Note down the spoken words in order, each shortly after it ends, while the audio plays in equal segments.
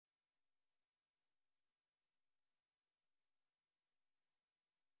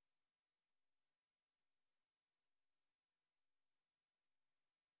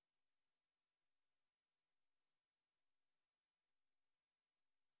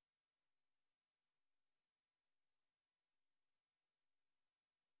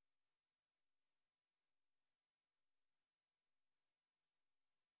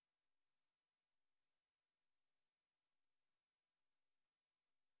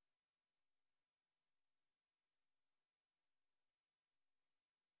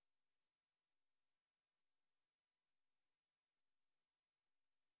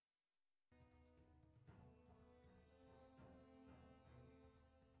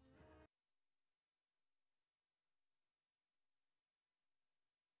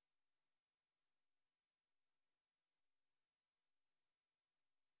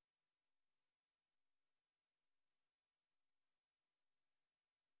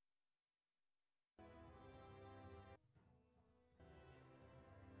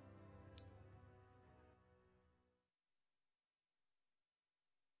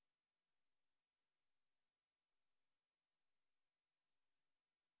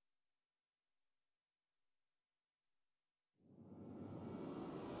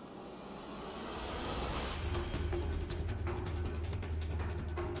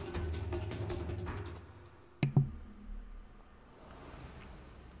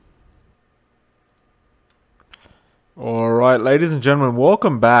Alright, ladies and gentlemen,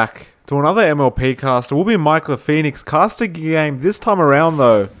 welcome back to another MLP cast. It will be Michael Phoenix casting game this time around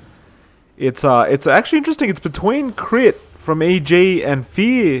though. It's actually interesting. It's between Crit from EG and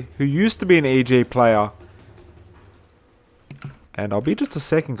Fear, who used to be an EG player. And I'll be just a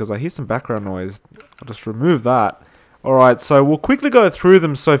second because I hear some background noise. I'll just remove that. Alright, so we'll quickly go through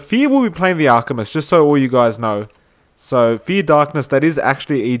them. So Fear will be playing the Alchemist, just so all you guys know. So Fear Darkness, that is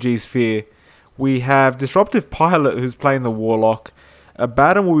actually EG's Fear. We have Disruptive Pilot, who's playing the Warlock.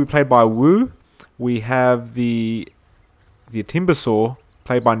 Abaddon will be played by Wu. We have the Timbersaw,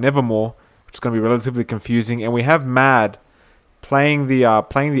 played by Nevermore, which is going to be relatively confusing. And we have Mad, playing the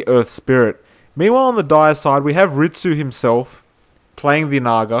Earth Spirit. Meanwhile, on the Dire side, we have Ritsu himself, playing the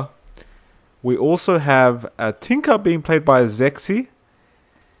Naga. We also have Tinker being played by Zexi.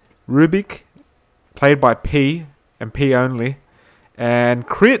 Rubik, played by P, and P only. And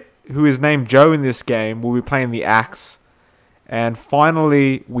Crit, who is named Joe in this game, will be playing the Axe. And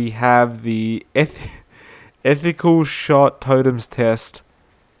finally, we have the Ethical Shot Totems Test.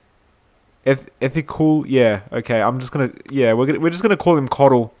 Ethical, yeah, okay. I'm just gonna, yeah, we're just gonna call him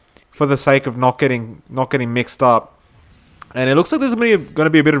Coddle for the sake of not getting mixed up. And it looks like there's gonna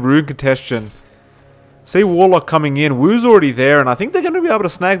be a bit of rune contention. See Warlock coming in. Wu's already there, and I think they're gonna be able to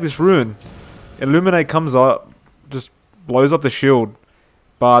snag this rune. Illuminate comes up, just blows up the shield.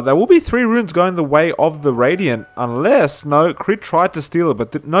 But there will be 3 runes going the way of the Radiant. Unless, no, Crit tried to steal it.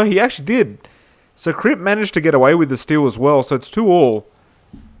 But no, he actually did. So Crit managed to get away with the steal as well. So it's 2-all.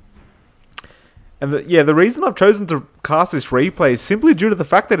 And the reason I've chosen to cast this replay is simply due to the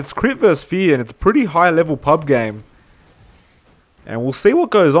fact that it's Crit vs Fear. And it's a pretty high level pub game. And we'll see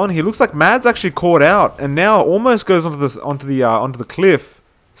what goes on here. Looks like Mad's actually caught out. And now almost goes onto the cliff.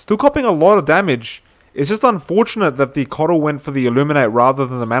 Still copping a lot of damage. It's just unfortunate that the Coddle went for the Illuminate rather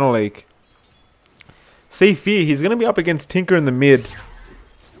than the Mana Leak. See Fear, he's going to be up against Tinker in the mid.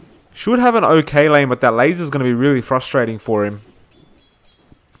 Should have an okay lane, but that laser is going to be really frustrating for him.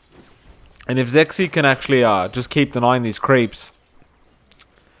 And if Zexi can actually just keep denying these creeps,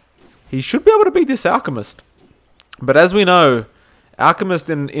 he should be able to beat this Alchemist. But as we know, Alchemist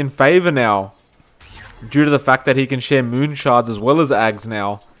in favor now, due to the fact that he can share Moon Shards as well as Ags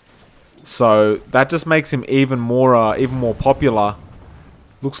now. So that just makes him even more popular.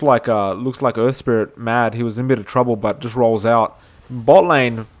 Looks like Earth Spirit Mad. He was in a bit of trouble, but just rolls out. Bot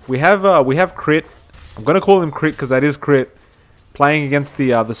lane, we have Crit. I'm gonna call him Crit because that is Crit, playing against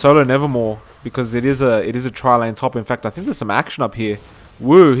the solo Nevermore because it is a tri-lane top. In fact, I think there's some action up here.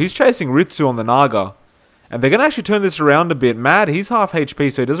 Woo, he's chasing Ritsu on the Naga, and they're gonna actually turn this around a bit. Mad, he's half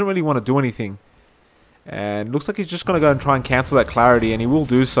HP, so he doesn't really want to do anything. And looks like he's just going to go and try and cancel that clarity, and he will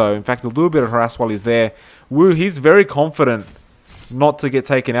do so. In fact, he'll do a bit of harass while he's there. Woo, he's very confident not to get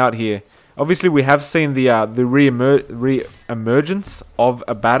taken out here. Obviously, we have seen the re-emergence of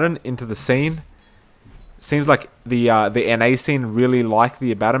Abaddon into the scene. Seems like the NA scene really like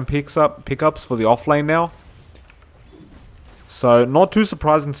the Abaddon pickups for the offlane now. So, not too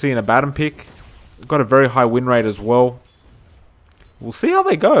surprising to see an Abaddon pick. Got a very high win rate as well. We'll see how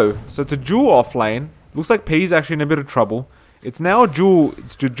they go. So, it's a dual offlane. Looks like P's actually in a bit of trouble. It's now a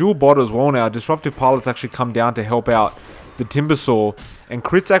dual bot as well now. Disruptive Pilot's actually come down to help out the Timbersaw. And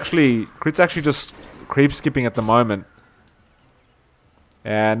Crit's actually just creep skipping at the moment.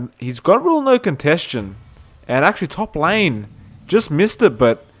 And he's got real no contention. And actually top lane just missed it,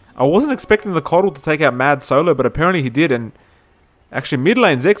 but I wasn't expecting the Coddle to take out Mad solo, but apparently he did. And actually mid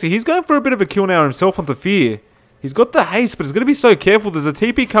lane Zexi, he's going for a bit of a kill now himself onto Fear. He's got the haste, but he's going to be so careful. There's a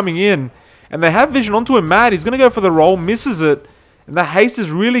TP coming in. And they have vision onto him. Mad, he's going to go for the roll, misses it. And the haste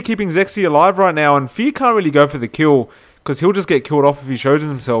is really keeping Zexi alive right now. And Fear can't really go for the kill, because he'll just get killed off if he shows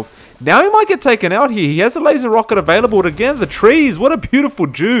himself. Now he might get taken out here. He has a laser rocket available. But again, the trees. What a beautiful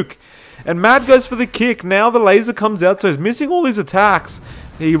juke. And Mad goes for the kick. Now the laser comes out, so he's missing all his attacks.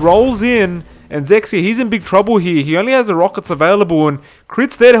 He rolls in. And Zexi, he's in big trouble here. He only has the rockets available. And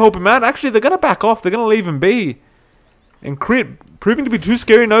Crit's there to help him out. Actually, they're going to back off. They're going to leave him be. And Crit, proving to be too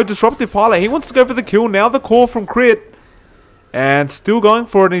scary. No, Disruptive Pilot. He wants to go for the kill. Now the call from Crit. And still going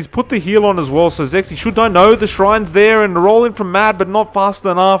for it. And he's put the heal on as well. So Zexi should know the shrine's there. And the roll in from Mad, but not fast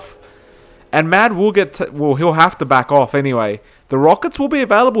enough. And Mad will well, he'll have to back off anyway. The rockets will be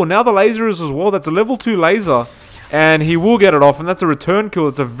available. Now the laser is as well. That's a level 2 laser. And he will get it off. And that's a return kill.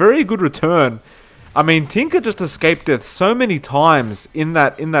 It's a very good return. I mean, Tinker just escaped death so many times in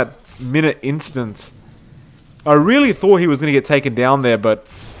that minute instance. I really thought he was going to get taken down there, but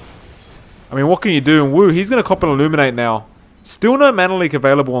I mean, what can you do? And Woo, he's going to cop an Illuminate now. Still no Mana Leak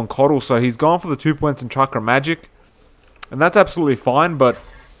available on Coddle, so he's gone for the 2 points in Chakra Magic. And that's absolutely fine, but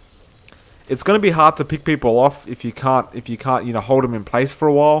it's going to be hard to pick people off if you can't, you know, hold them in place for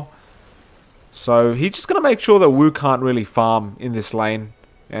a while. So he's just going to make sure that Wu can't really farm in this lane.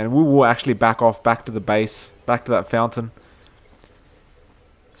 And Wu will actually back off, back to the base, back to that fountain.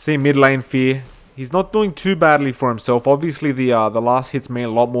 See mid lane Fear. He's not doing too badly for himself. Obviously, the last hits mean a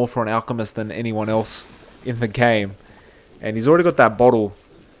lot more for an Alchemist than anyone else in the game. And he's already got that bottle.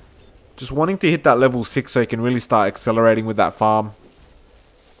 Just wanting to hit that level 6 so he can really start accelerating with that farm.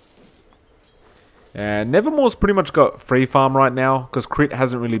 And Nevermore's pretty much got free farm right now, because Crit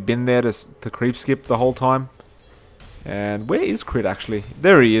hasn't really been there to creep skip the whole time. And where is Crit actually?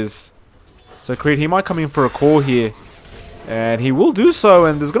 There he is. So Crit, he might come in for a core here. And he will do so,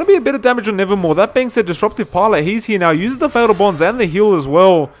 and there's going to be a bit of damage on Nevermore. That being said, Disruptive Pilot, he's here now, uses the Fatal Bonds and the heal as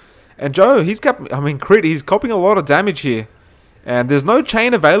well. And Joe, Crit, he's copying a lot of damage here. And there's no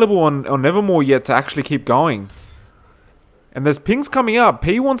chain available on Nevermore yet to actually keep going. And there's pings coming up.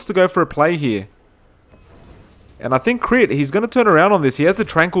 P wants to go for a play here. And I think Crit, he's going to turn around on this. He has the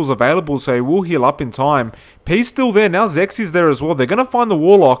Tranquils available, so he will heal up in time. P's still there. Now Zexy's there as well. They're going to find the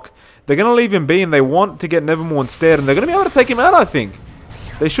Warlock. They're going to leave him be, and they want to get Nevermore instead. And they're going to be able to take him out, I think.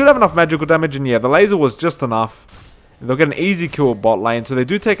 They should have enough magical damage, and yeah, the laser was just enough. And they'll get an easy kill bot lane, so they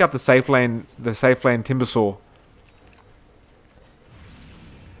do take out the safe lane Timbersaw.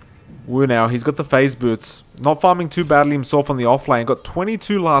 Wu now, he's got the phase boots. Not farming too badly himself on the off lane. Got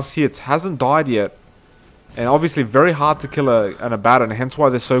 22 last hits. Hasn't died yet. And obviously very hard to kill an Abaddon, hence why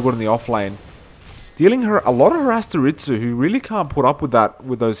they're so good in the off lane. Dealing her a lot of harass to Ritsu, who really can't put up with that,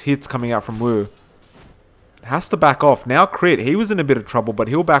 with those hits coming out from Wu. Has to back off. Now Crit, he was in a bit of trouble, but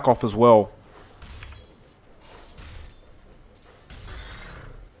he'll back off as well.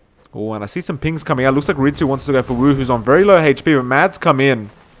 Oh, and I see some pings coming out. Looks like Ritsu wants to go for Wu, who's on very low HP, but Mad's come in.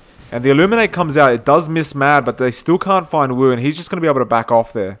 And the Illuminate comes out. It does miss Mad, but they still can't find Wu, and he's just going to be able to back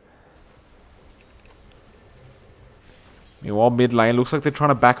off there. Meanwhile, mid lane, looks like they're trying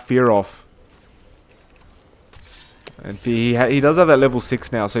to back Fear off. And Fear, he does have that level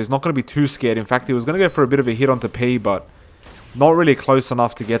 6 now, so he's not going to be too scared. In fact, he was going to go for a bit of a hit onto P, but not really close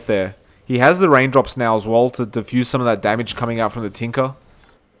enough to get there. He has the raindrops now as well to diffuse some of that damage coming out from the Tinker.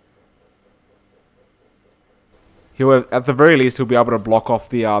 He'll, at the very least, he'll be able to block off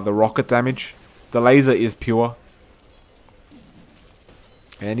the rocket damage. The laser is pure.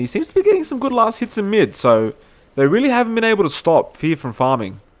 And he seems to be getting some good last hits in mid, so they really haven't been able to stop Fear from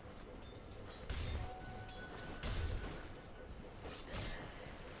farming.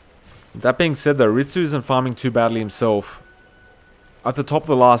 That being said though, Ritsu isn't farming too badly himself. At the top of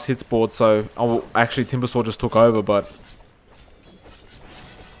the last hits board, so... Oh, actually Timbersaw just took over, but...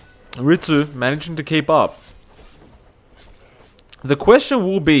 Ritsu managing to keep up. The question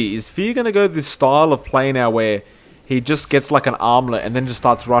will be, is Fear going to go this style of play now where he just gets like an armlet and then just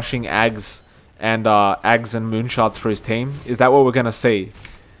starts rushing Ags and Moonshards for his team? Is that what we're going to see?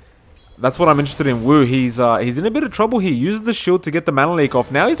 That's what I'm interested in. Wu, he's in a bit of trouble here. Uses the shield to get the mana leak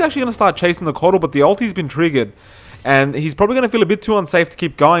off. Now he's actually going to start chasing the Coddle, but the ulti's been triggered. And he's probably going to feel a bit too unsafe to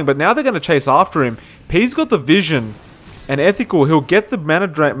keep going, but now they're going to chase after him. P's got the vision and Ethical. He'll get the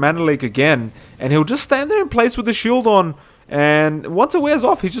mana leak again, and he'll just stand there in place with the shield on. And once it wears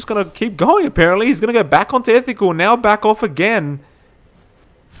off, he's just going to keep going, apparently. He's going to go back onto Ethical, now back off again.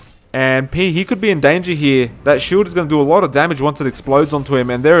 And P, he could be in danger here. That shield is going to do a lot of damage once it explodes onto him.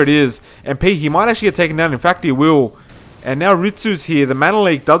 And there it is. And P, he might actually get taken down. In fact, he will. And now Ritsu's here. The mana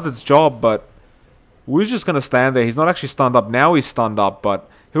leak does its job, but Wu's just going to stand there. He's not actually stunned up. Now he's stunned up, but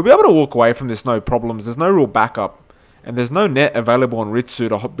he'll be able to walk away from this, no problems. There's no real backup. And there's no net available on Ritsu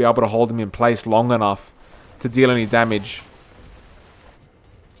to be able to hold him in place long enough to deal any damage.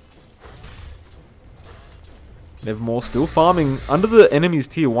 Nevermore still farming under the enemy's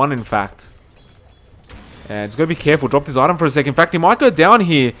tier 1, in fact. And he's got to be careful. Dropped his item for a second. In fact, he might go down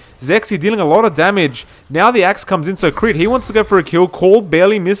here. Zexy dealing a lot of damage. Now the axe comes in. So Crit, he wants to go for a kill. Call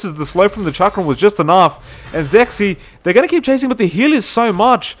barely misses. The slow from the Chakram was just enough. And Zexy, they're going to keep chasing, but the heal is so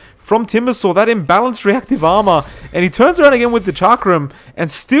much from Timbersaw. That imbalanced reactive armor. And he turns around again with the Chakram. And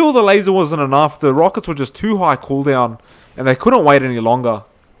still the laser wasn't enough. The rockets were just too high cooldown. And they couldn't wait any longer.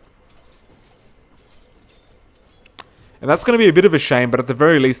 And that's going to be a bit of a shame, but at the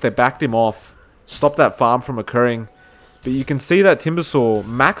very least, they backed him off. Stopped that farm from occurring. But you can see that Timbersaw,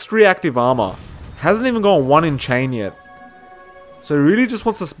 maxed reactive armor, hasn't even gone 1 in chain yet. So he really just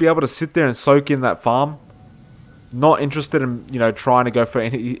wants to be able to sit there and soak in that farm. Not interested in, you know, trying to go for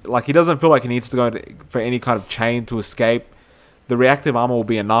any... Like, he doesn't feel like he needs to go for any kind of chain to escape. The reactive armor will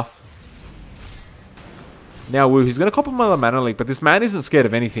be enough. Now Wu, he's going to cop another mana leak, but this man isn't scared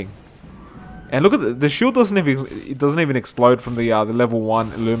of anything. And look at the shield doesn't even explode from the level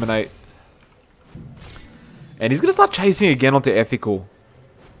 1 Illuminate. And he's going to start chasing again onto Ethical.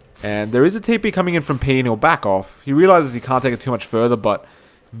 And there is a TP coming in from P and he'll back off. He realizes he can't take it too much further, but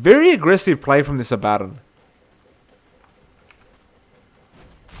very aggressive play from this Abaddon.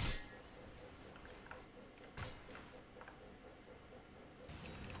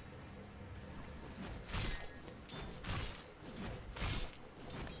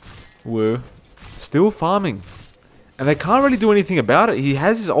 Woo. Still farming. And they can't really do anything about it. He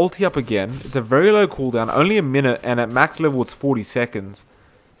has his ulti up again. It's a very low cooldown, only a minute, and at max level it's 40 seconds.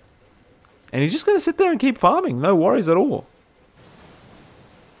 And he's just going to sit there and keep farming. No worries at all.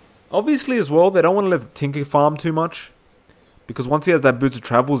 Obviously as well, they don't want to let the Tinker farm too much. Because once he has that Boots of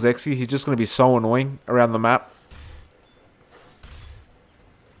Travel Zexy, he's just going to be so annoying around the map.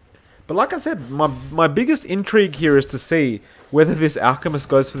 But like I said, my biggest intrigue here is to see whether this Alchemist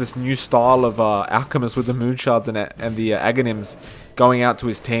goes for this new style of Alchemist with the Moonshards and the Aghanims going out to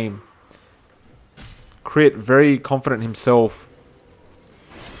his team. Crit, very confident himself.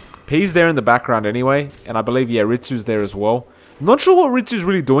 P's there in the background anyway, and I believe, yeah, Ritsu's there as well. Not sure what Ritsu's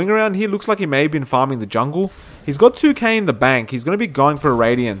really doing around here. Looks like he may have been farming the jungle. He's got 2k in the bank. He's going to be going for a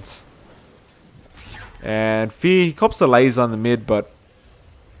Radiance. And Fear, he cops the laser in the mid, but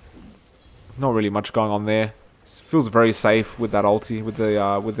not really much going on there. Feels very safe with that ulti, with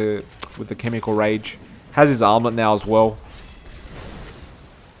the chemical rage. Has his armlet now as well.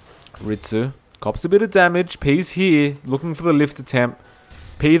 Ritsu cops a bit of damage. P's here, looking for the lift attempt.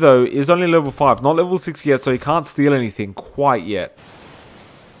 P though is only level 5, not level 6 yet, so he can't steal anything quite yet.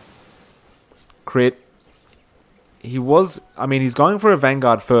 Crit. He was, I mean, he's going for a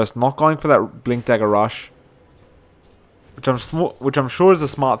Vanguard first, not going for that Blink Dagger rush, which I'm sure is a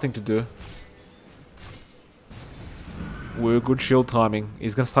smart thing to do. We're good shield timing.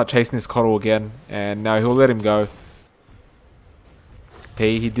 He's going to start chasing this Coddle again. And now he'll let him go.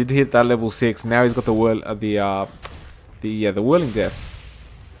 P, he did hit that level 6. Now he's got the Whirling Death.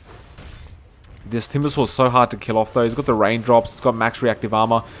 This Timbersaw is so hard to kill off though. He's got the raindrops. He's got max reactive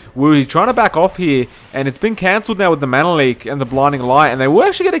armor. Woo, he's trying to back off here. And it's been cancelled now with the Mana Leak and the Blinding Light. And they will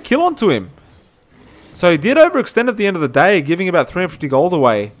actually get a kill onto him. So he did overextend at the end of the day, giving about 350 gold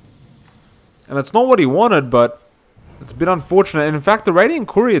away. And that's not what he wanted, but it's a bit unfortunate. And in fact, the Radiant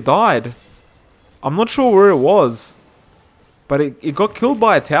Courier died. I'm not sure where it was, but it got killed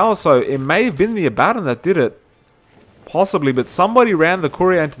by a tower, so it may have been the Abaddon that did it. Possibly, but somebody ran the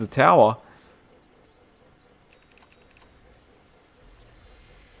Courier into the tower.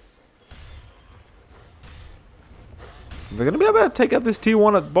 They're going to be able to take out this tier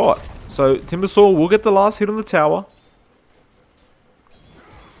 1 at bot. So Timbersaw will get the last hit on the tower.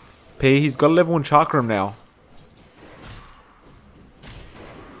 P, he's got a level 1 Chakram now.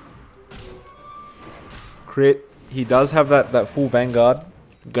 Crit, he does have that full Vanguard.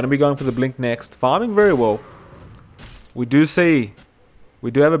 Going to be going for the Blink next. Farming very well. We do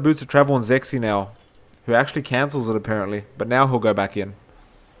have a Boots of Travel on Zexy now, who actually cancels it apparently, but now he'll go back in.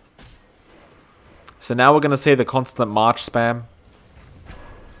 So now we're going to see the constant march spam.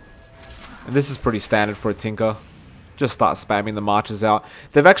 And this is pretty standard for a Tinker. Just start spamming the marches out.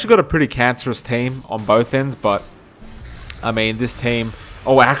 They've actually got a pretty cancerous team on both ends, but I mean, this team,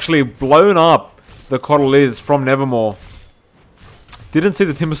 oh, actually blown up the Coddle is from Nevermore. Didn't see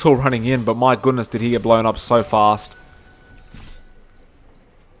the Timbersaw running in, but my goodness, did he get blown up so fast.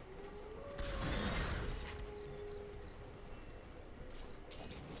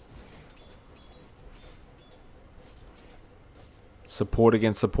 Support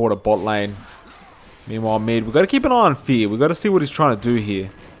against support at bot lane. Meanwhile, mid, we've got to keep an eye on Fear. We've got to see what he's trying to do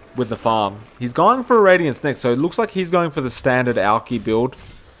here with the farm. He's going for a Radiance next, so it looks like he's going for the standard Alki build.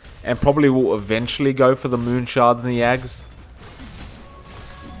 And probably will eventually go for the Moon Shards and the Ags.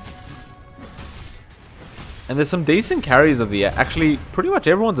 And there's some decent carries of the... Actually, pretty much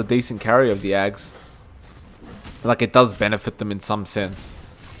everyone's a decent carry of the Ags. Like, it does benefit them in some sense.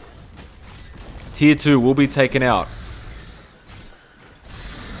 Tier 2 will be taken out.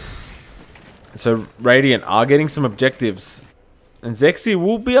 So, Radiant are getting some objectives. And Zexy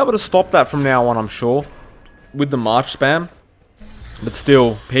will be able to stop that from now on, I'm sure. With the March spam. But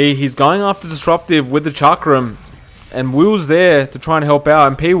still, P, he's going after Disruptive with the Chakram. And Will's there to try and help out.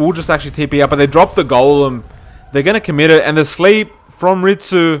 And P will just actually TP out. But they drop the Golem. They're going to commit it. And the sleep from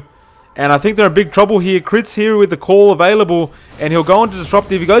Ritsu. And I think they're in big trouble here. Crit's here with the call available. And he'll go on to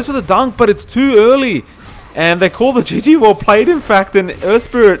Disruptive. He goes for the dunk, but it's too early. And they call the GG well played, in fact. And Earth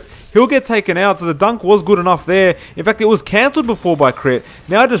Spirit, he'll get taken out. So the dunk was good enough there. In fact, it was cancelled before by Crit.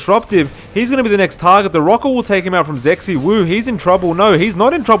 Now Disruptive, he's going to be the next target. The Rocker will take him out from Zexy. Woo, he's in trouble. No, he's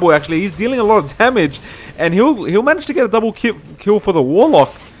not in trouble actually. He's dealing a lot of damage. And he'll manage to get a double kill for the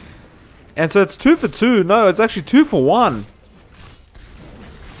Warlock. And so it's 2 for 2. No, it's actually 2 for 1.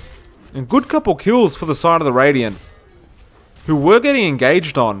 And good couple kills for the side of the Radiant, who were getting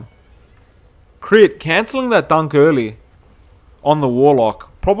engaged on. Crit cancelling that dunk early on the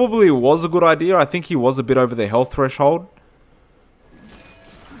Warlock probably was a good idea. I think he was a bit over the health threshold.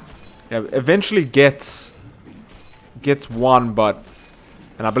 Yeah, eventually gets one, but...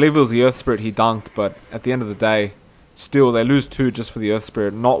 And I believe it was the Earth Spirit he dunked, but at the end of the day, still, they lose 2 just for the Earth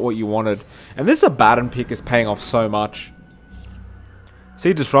Spirit. Not what you wanted. And this Abaddon pick is paying off so much.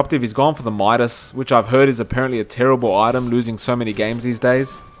 See, Disruptive, he's gone for the Midas, which I've heard is apparently a terrible item, losing so many games these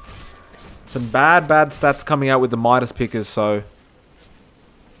days. Some bad stats coming out with the Midas pickers, so...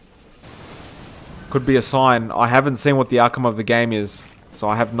 Could be a sign. I haven't seen what the outcome of the game is, so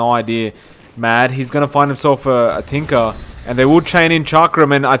I have no idea. Mad, he's going to find himself a Tinker, and they will chain in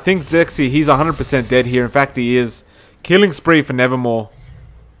Chakram, and I think Zexy, he's 100% dead here. In fact, he is. Killing spree for Nevermore.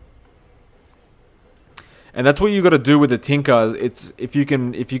 And that's what you got to do with the Tinker. It's if you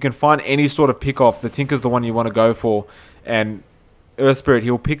can find any sort of pick off, the Tinker's the one you want to go for. And Earth Spirit,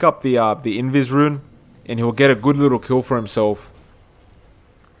 he'll pick up the Invis rune, and he'll get a good little kill for himself.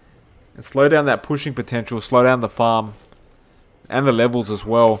 And slow down that pushing potential, slow down the farm, and the levels as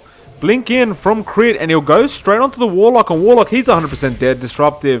well. Blink in from Crit, and he'll go straight onto the Warlock. And Warlock, he's 100% dead.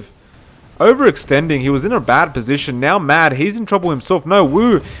 Disruptive. Overextending. He was in a bad position. Now Mad, he's in trouble himself. No,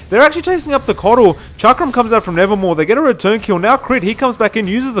 Woo. They're actually chasing up the Coddle. Chakram comes out from Nevermore. They get a return kill. Now Crit, he comes back in,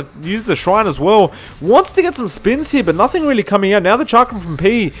 uses the Shrine as well. Wants to get some spins here, but nothing really coming out. Now the Chakram from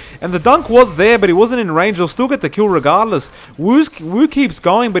P. And the dunk was there, but he wasn't in range. He'll still get the kill regardless. Woo keeps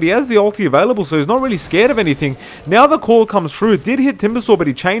going, but he has the ulti available, so he's not really scared of anything. Now the call comes through. It did hit Timbersaw, but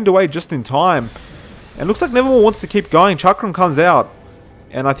he chained away just in time. And looks like Nevermore wants to keep going. Chakram comes out.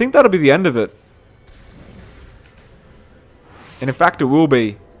 And I think that'll be the end of it. And in fact, it will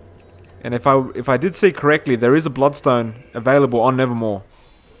be. And if I did see correctly, there is a Bloodstone available on Nevermore.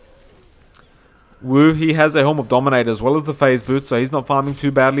 Woo, he has a Helm of Dominator as well as the Phase Boot, so he's not farming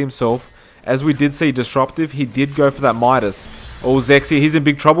too badly himself. As we did see Disruptive, he did go for that Midas. Oh, Zexy, he's in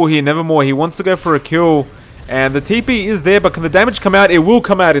big trouble here. Nevermore, he wants to go for a kill. And the TP is there, but can the damage come out? It will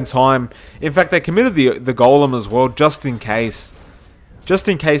come out in time. In fact, they committed the Golem as well, just in case. Just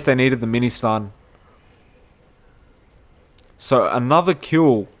in case they needed the mini stun. So another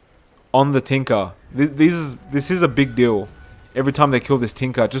kill on the Tinker. This is a big deal. Every time they kill this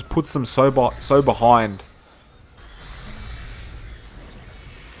Tinker, it just puts them so behind.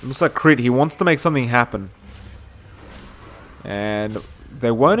 It looks like Crit, he wants to make something happen. And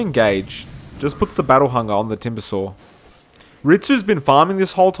they won't engage. Just puts the Battle Hunger on the Timbersaw. Ritsu's been farming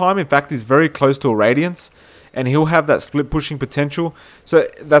this whole time. In fact, he's very close to a Radiance. And he'll have that split pushing potential. So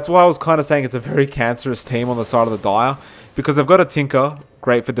that's why I was kind of saying it's a very cancerous team on the side of the Dire. Because they've got a Tinker,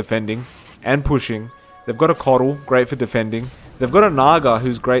 great for defending and pushing. They've got a Coddle, great for defending. They've got a Naga,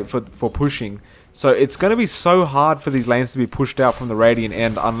 who's great for pushing. So it's going to be so hard for these lanes to be pushed out from the Radiant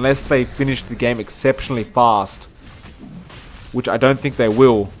end unless they finish the game exceptionally fast. Which I don't think they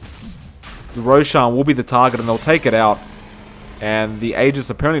will. The Roshan will be the target and they'll take it out. And the Aegis,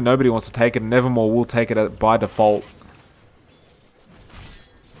 apparently nobody wants to take it. And Nevermore will take it by default.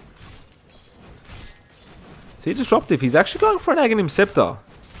 See, Disruptive, he's actually going for an Aghanim Scepter.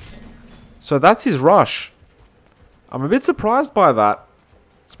 So that's his rush. I'm a bit surprised by that.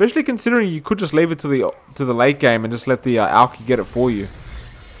 Especially considering you could just leave it to the late game and just let the Alki get it for you.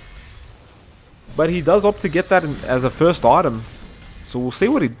 But he does opt to get that as a first item. So we'll see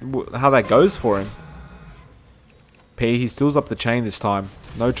how that goes for him. P, he steals up the chain this time.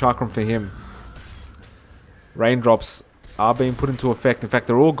 No Chakram for him. Raindrops are being put into effect. In fact,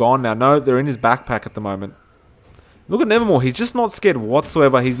 they're all gone now. No, they're in his backpack at the moment. Look at Nevermore. He's just not scared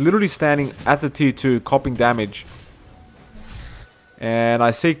whatsoever. He's literally standing at the tier 2, copping damage. And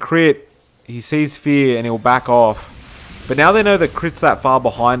I see Crit. He sees Fear and he'll back off. But now they know that Crit's that far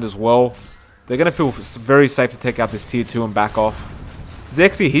behind as well. They're going to feel very safe to take out this tier 2 and back off.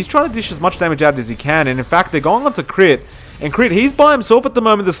 Zexy, he's trying to dish as much damage out as he can. And in fact, they're going on to Crit. And Crit, he's by himself at the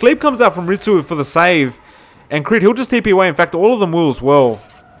moment. The sleep comes out from Ritsu for the save. And Crit, he'll just TP away. In fact, all of them will as well.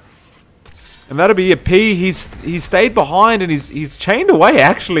 And that'll be a P. He's stayed behind and he's chained away,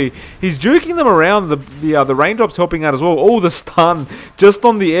 actually. He's juking them around. The raindrops helping out as well. Oh, the stun. Just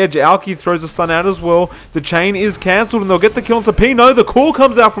on the edge. Alki throws the stun out as well. The chain is cancelled and they'll get the kill onto P. No, the call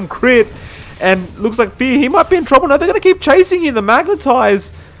comes out from Crit. And looks like Fear, he might be in trouble. No, they're going to keep chasing him. The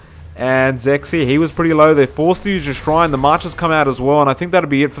Magnetize. And Zexy, he was pretty low. They're forced to use your Shrine. The Marches come out as well. And I think that'll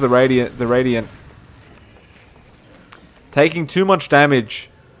be it for the Radiant. Taking too much damage.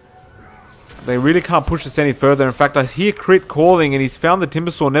 They really can't push this any further. In fact, I hear Crit calling, and he's found the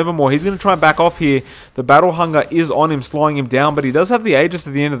Timbersaw Nevermore. He's going to try and back off here. The Battle Hunger is on him, slowing him down, but he does have the Aegis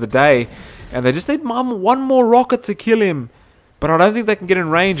at the end of the day. And they just need one more rocket to kill him. But I don't think they can get in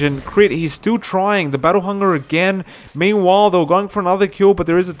range. And Crit, he's still trying. The Battle Hunger again. Meanwhile, they were going for another kill, but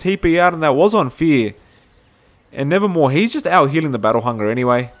there is a TP out, and that was on Fear. And Nevermore, he's just out healing the Battle Hunger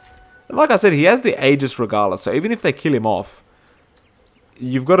anyway. And like I said, he has the Aegis regardless. So even if they kill him off,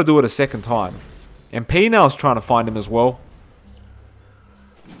 you've got to do it a second time. And P now is trying to find him as well.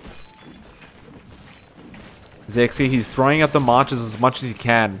 Zexy, he's throwing out the marches as much as he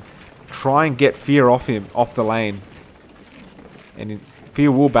can. Try and get Fear off him, off the lane. And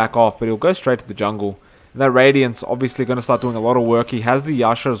Fear will back off, but he'll go straight to the jungle. And that Radiant's obviously going to start doing a lot of work. He has the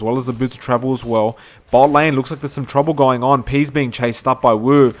Yasha as well as the Boots of Travel as well. Bot lane looks like there's some trouble going on. P's being chased up by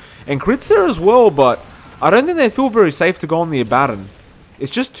Wu. And Crit's there as well, but I don't think they feel very safe to go on the Abaddon.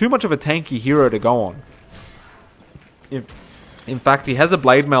 It's just too much of a tanky hero to go on. In fact, he has a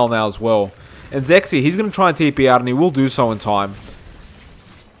Blade Mail now as well. And Zexy, he's going to try and TP out, and he will do so in time.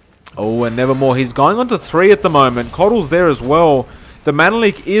 Oh, and Nevermore, he's going on to 3 at the moment. Coddle's there as well. The Mana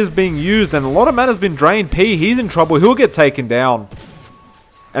Leak is being used, and a lot of mana's been drained. P, he's in trouble. He'll get taken down.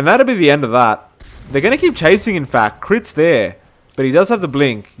 And that'll be the end of that. They're going to keep chasing, in fact. Crit's there, but he does have the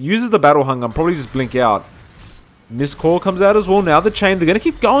blink. Uses the Battle Hunger and probably just blink out. Miss Call comes out as well. Now the chain. They're going to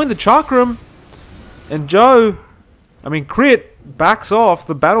keep going. The Chakram. And Crit backs off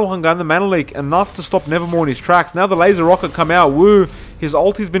the Battle Hunger and the Mana Leak enough to stop Nevermore in his tracks. Now the Laser Rocket come out. Woo. His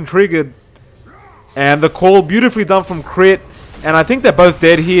ulti's been triggered. And the call beautifully done from Crit. And I think they're both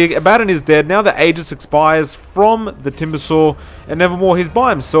dead here. Abaddon is dead. Now the Aegis expires from the Timbersaw. And Nevermore, he's by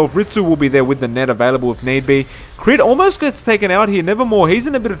himself. Ritsu will be there with the net available if need be. Crit almost gets taken out here. Nevermore, he's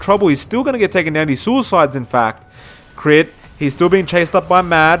in a bit of trouble. He's still going to get taken down. He suicides, in fact. Crit, he's still being chased up by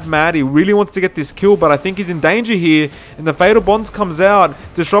Mad. He really wants to get this kill, but I think he's in danger here. And the Fatal Bonds comes out.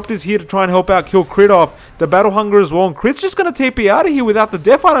 Disrupt is here to try and help out kill Crit off. The Battle Hunger as well. And Crit's just going to TP out of here without the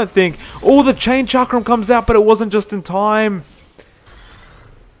death, I don't think. Oh, the Chain Chakram comes out, but it wasn't just in time.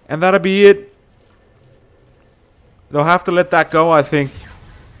 And that'll be it. They'll have to let that go, I think.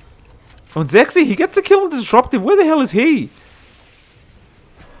 Oh, Zexy, he gets a kill on Disruptive. Where the hell is he?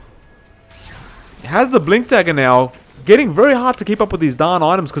 He has the Blink Dagger now. Getting very hard to keep up with these darn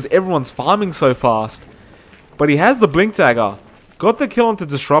items because everyone's farming so fast. But he has the Blink Dagger. Got the kill onto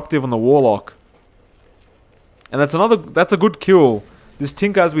Disruptive on the Warlock. And that's a good kill. This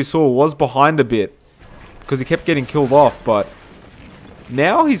Tinker, as we saw, was behind a bit. Because he kept getting killed off, but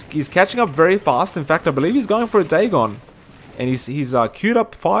now he's catching up very fast. In fact, I believe he's going for a Dagon. And he's queued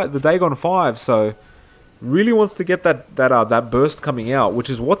up the Dagon 5, so really wants to get that burst coming out,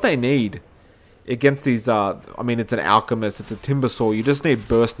 which is what they need against these. It's an Alchemist, it's a Timbersaw. You just need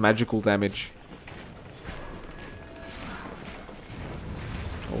burst magical damage.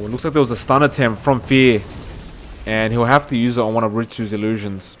 Oh, it looks like there was a stun attempt from Fear, and he'll have to use it on one of Ritsu's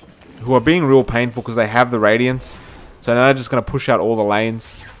illusions, who are being real painful because they have the Radiance. So now they're just going to push out all the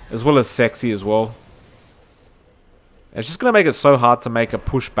lanes, as well as Sexy as well. It's just going to make it so hard to make a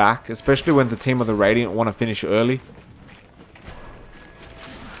push back, especially when the team of the Radiant want to finish early.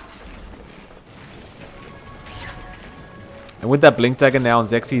 And with that Blink Dagger now on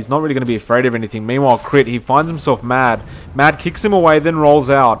Zexy, he's not really going to be afraid of anything. Meanwhile, Crit, he finds himself Mad. Mad kicks him away, then rolls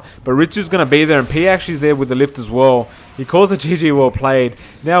out. But Ritsu's going to be there, and P actually is there with the lift as well. He calls the GG well played.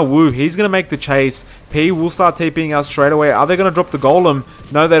 Now Wu, he's going to make the chase. P will start TPing out straight away. Are they going to drop the Golem?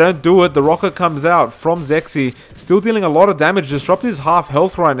 No, they don't do it. The Rocket comes out from Zexy. Still dealing a lot of damage. Disrupt is half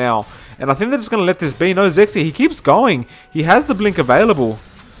health right now. And I think they're just going to let this be. No, Zexy, he keeps going. He has the Blink available.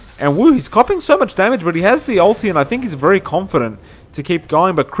 And Wu, he's copying so much damage, but he has the ulti, and I think he's very confident to keep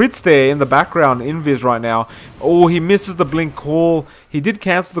going. But Crit's there in the background, invis right now. Oh, he misses the Blink call. He did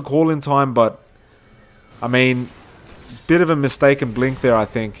cancel the call in time, but bit of a mistaken blink there, I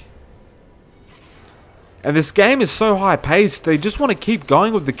think. And this game is so high paced, they just want to keep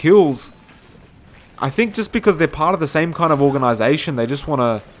going with the kills. I think just because they're part of the same kind of organization, they just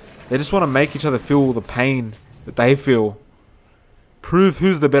want to make each other feel the pain that they feel. Prove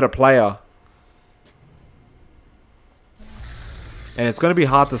who's the better player. And it's going to be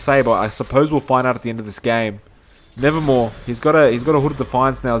hard to say, but I suppose we'll find out at the end of this game. Nevermore, he's got a Hood of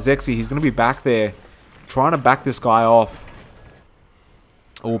Defiance now. Zexy, he's going to be back there, trying to back this guy off.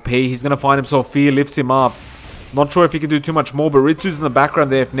 Oh, P, he's going to find himself. Fear lifts him up. Not sure if he can do too much more, but Ritsu's in the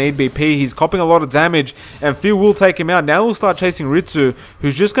background there if need be. P, he's copping a lot of damage, and Fear will take him out. Now he'll start chasing Ritsu,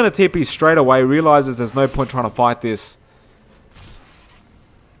 who's just going to TP straight away. Realizes there's no point trying to fight this.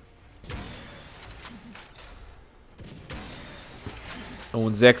 Oh,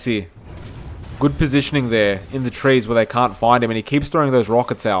 and Zexy. Good positioning there in the trees where they can't find him. And he keeps throwing those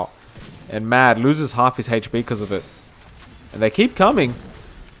rockets out. And Mad loses half his HP because of it. And they keep coming.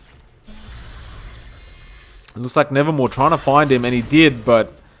 It looks like Nevermore trying to find him. And he did,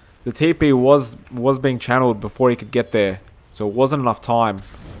 but the TP was being channeled before he could get there. So it wasn't enough time.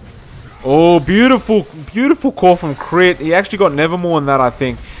 Oh, beautiful, beautiful call from Crit. He actually got Nevermore in that, I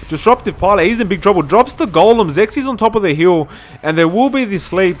think. Disruptive Pilot, he's in big trouble. Drops the Golem. Zexy's on top of the hill. And there will be the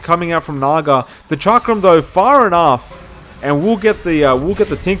sleep coming out from Naga. The Chakram, though, far enough. And we'll get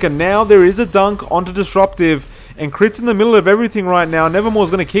the Tinker. Now there is a dunk onto Disruptive. And Crit's in the middle of everything right now.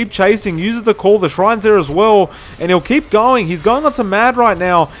 Nevermore's going to keep chasing. Uses the call. The Shrine's there as well. And he'll keep going. He's going on to Mad right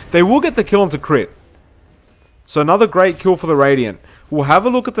now. They will get the kill onto Crit. So another great kill for the Radiant. We'll have a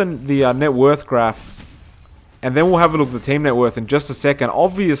look at the net worth graph. And then we'll have a look at the team net worth in just a second.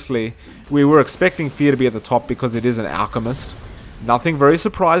 Obviously, we were expecting Fear to be at the top because it is an Alchemist. Nothing very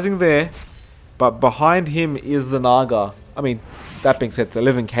surprising there. But behind him is the Naga. I mean, that being said, it's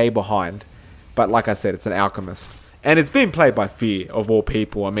 11k behind. But like I said, it's an Alchemist. And it's being played by Fear, of all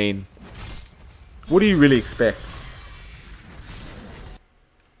people. I mean, what do you really expect?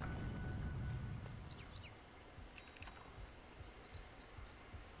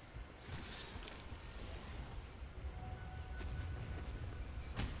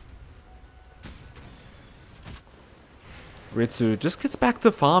 Ritsu just gets back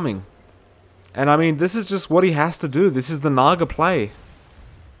to farming. And I mean, this is just what he has to do. This is the Naga play.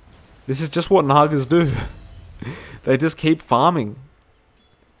 This is just what Nagas do. They just keep farming.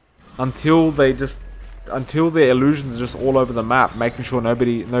 Until their illusions are just all over the map, making sure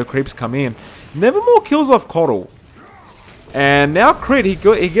no creeps come in. Nevermore kills off Coddle. And now Crit, he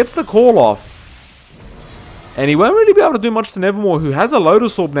gets the call off. And he won't really be able to do much to Nevermore, who has a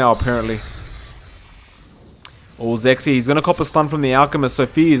Lotus Orb now, apparently. Oh, Zexy, he's going to cop a stun from the Alchemist.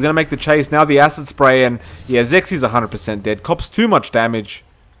 Sophie, he's going to make the chase. Now the Acid Spray, and yeah, Zexy's 100% dead. Cops too much damage.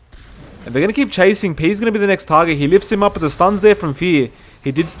 And they're going to keep chasing. P's going to be the next target. He lifts him up, but the stun's there from Fear.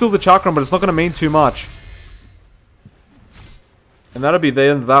 He did steal the Chakram, but it's not going to mean too much. And that'll be the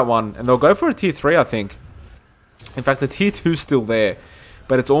end of that one. And they'll go for a tier 3, I think. In fact, the tier 2's still there.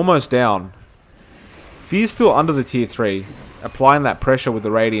 But it's almost down. Fear's still under the tier 3. Applying that pressure with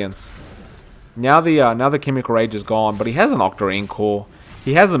the Radiance. Now the Chemical Rage is gone. But he has an Octarine Core.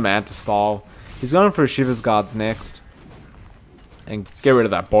 He has a Manta Style. He's going for a Shivers Guards next. And get rid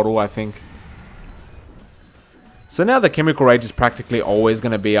of that bottle, I think. So now the Chemical Rage is practically always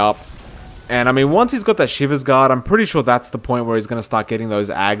going to be up. And I mean, once he's got that Shivers Guard, I'm pretty sure that's the point where he's going to start getting those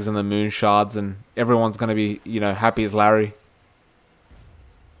Ags and the Moon Shards. And everyone's going to be, you know, happy as Larry.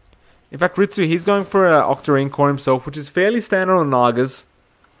 In fact, Ritsu, he's going for an Octarine Core himself, which is fairly standard on Nagas.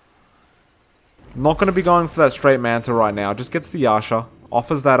 Not going to be going for that straight Manta right now. Just gets the Yasha.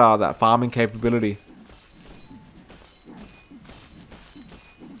 Offers that farming capability.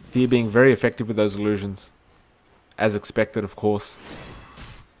 Fear being very effective with those illusions. As expected, of course.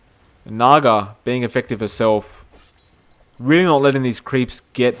 Naga being effective herself. Really not letting these creeps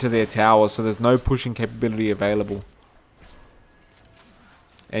get to their towers, so there's no pushing capability available.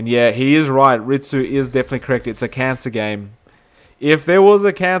 And yeah, he is right. Ritsu is definitely correct. It's a cancer game. If there was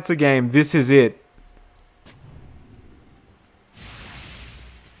a cancer game, this is it.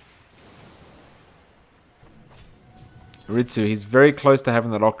 Ritsu, he's very close to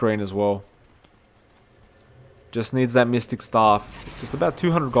having that Octarine as well. Just needs that Mystic Staff. Just about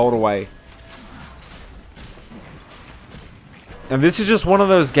 200 gold away. And this is just one of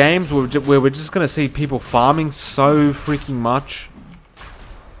those games where we're just going to see people farming so freaking much.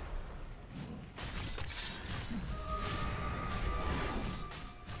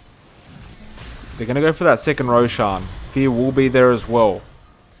 They're going to go for that second Roshan. Fear will be there as well.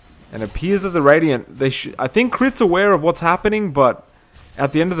 And it appears that the Radiant, I think Crit's aware of what's happening, but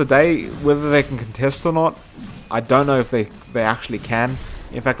at the end of the day, whether they can contest or not, I don't know if they actually can.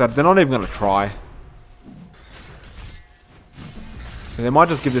 In fact, they're not even going to try. And they might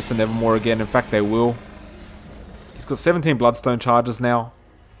just give this to Nevermore again. In fact, they will. He's got 17 Bloodstone charges now.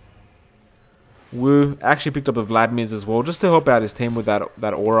 Wu actually picked up a Vladimir's as well, just to help out his team with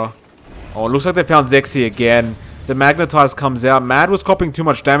that aura. Oh, it looks like they found Zexy again. The Magnetize comes out. Mad was copying too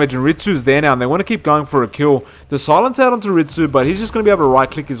much damage, and Ritsu's there now, and they want to keep going for a kill. The silence out onto Ritsu, but he's just going to be able to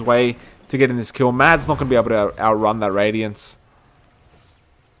right-click his way to get in this kill. Mad's not going to be able to outrun that Radiance.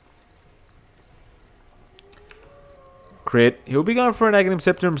 Crit. He'll be going for an Aghanim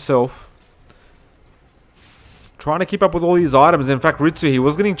Scepter himself. Trying to keep up with all these items. In fact, Ritsu, he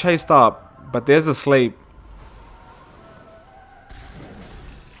was getting chased up, but there's a sleep.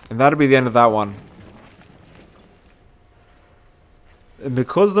 And that'll be the end of that one. And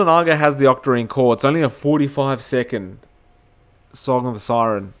because the Naga has the Octarine core, it's only a 45-second Song of the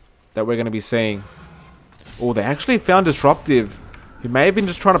Siren that we're going to be seeing. Oh, they actually found Disruptive. He may have been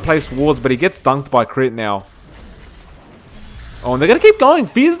just trying to place wards, but he gets dunked by crit now. Oh, and they're going to keep going.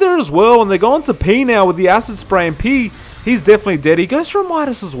 Fear's there as well, and they're going to P now with the Acid Spray, and P, he's definitely dead. He goes for a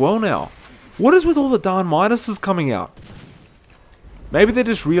Midas as well now. What is with all the darn Midases coming out? Maybe they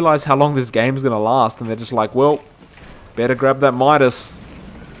just realize how long this game is going to last, and they're just like, well, better grab that Midas.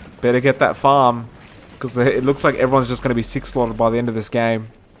 Better get that farm, because it looks like everyone's just going to be 6-slotted by the end of this game.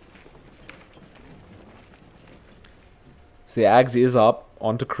 So the Ags is up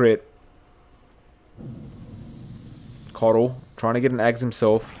onto crit. Coddle trying to get an Ags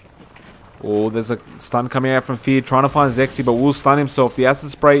himself. Oh, there's a stun coming out from Fear, trying to find Zexy, but will stun himself. The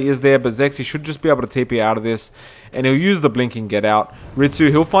Acid Spray is there, but Zexy should just be able to TP out of this. And he'll use the Blink and get out. Ritsu,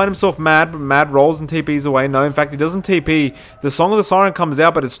 he'll find himself Mad, but Mad rolls and TPs away. No, in fact, he doesn't TP. The Song of the Siren comes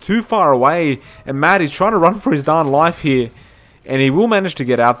out, but it's too far away. And Mad, he's trying to run for his darn life here. And he will manage to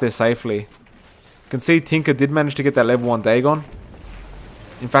get out there safely. You can see Tinker did manage to get that level 1 Dagon.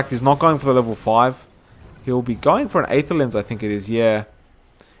 In fact, he's not going for the level 5. He'll be going for an Aether Lens, I think it is, yeah.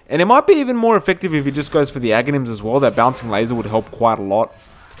 And it might be even more effective if he just goes for the Aghanims as well. That bouncing laser would help quite a lot.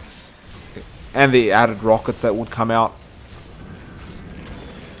 And the added rockets that would come out.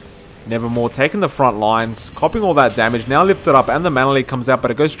 Nevermore taking the front lines, copying all that damage, now lifted up, and the Mana Leak comes out, but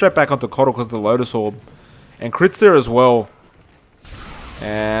it goes straight back onto Coddle because of the Lotus Orb. And Crit's there as well.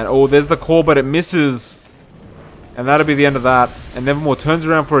 And, oh, there's the core, but it misses. And that'll be the end of that. And Nevermore turns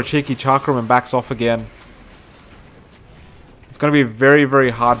around for a cheeky Chakram and backs off again. It's going to be a very, very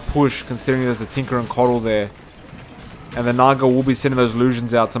hard push considering there's a Tinker and Coddle there. And the Naga will be sending those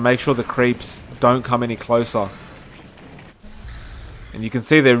illusions out to make sure the creeps don't come any closer. And you can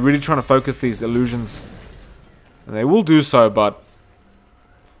see they're really trying to focus these illusions. And they will do so, but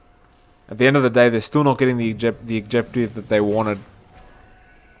at the end of the day, they're still not getting the objective that they wanted.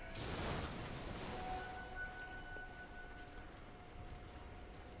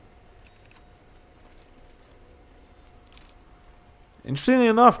 Interestingly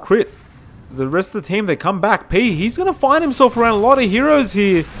enough, Crit, the rest of the team, they come back. P, he's going to find himself around a lot of heroes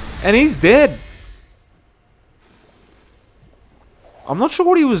here. And he's dead. I'm not sure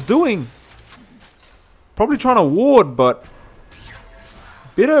what he was doing. Probably trying to ward, but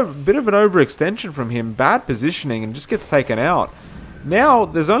bit of an overextension from him. Bad positioning and just gets taken out. Now,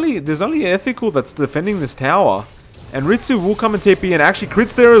 there's only Ethical that's defending this tower. And Ritsu will come and TP, and actually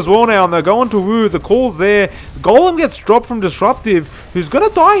Crit's there as well now, and they're going to Wu, the call's there. Golem gets dropped from Disruptive, who's going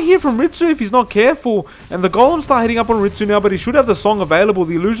to die here from Ritsu if he's not careful. And the Golems start hitting up on Ritsu now, but he should have the song available.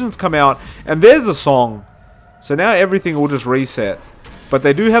 The illusions come out, and there's the song. So now everything will just reset. But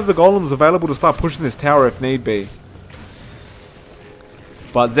they do have the Golems available to start pushing this tower if need be.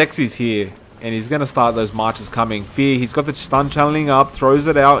 But Zexy's here, and he's going to start those marches coming. Fear, he's got the stun channeling up, throws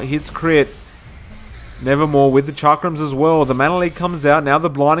it out, hits Crit. Nevermore with the Chakrams as well. The Mana Leak comes out. Now the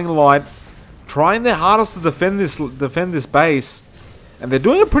Blinding Light. Trying their hardest to defend this base. And they're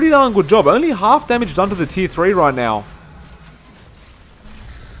doing a pretty darn good job. Only half damage done to the tier 3 right now.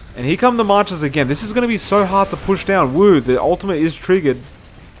 And here come the marches again. This is going to be so hard to push down. Woo, the ultimate is triggered.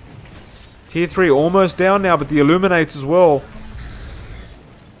 Tier 3 almost down now, but the Illuminates as well.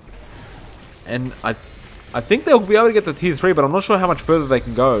 And I think they'll be able to get the tier 3, but I'm not sure how much further they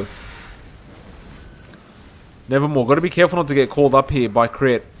can go. Nevermore, got to be careful not to get called up here by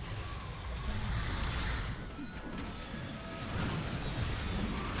Crit.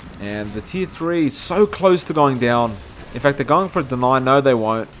 And the tier 3 is so close to going down. In fact, they're going for a deny. No, they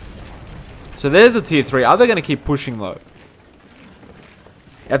won't. So there's the tier 3. Are they going to keep pushing though?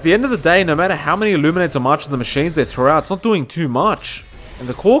 At the end of the day, no matter how many Illuminates or March of the Machines they throw out, it's not doing too much. And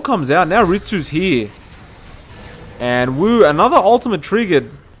the call comes out. Now Ritsu's here. And Woo, another ultimate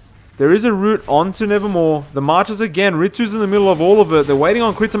triggered. There is a route onto Nevermore. The marches again. Ritsu's in the middle of all of it. They're waiting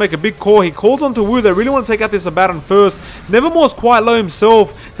on Crit to make a big call. He calls onto Wu. They really want to take out this Abaddon first. Nevermore's quite low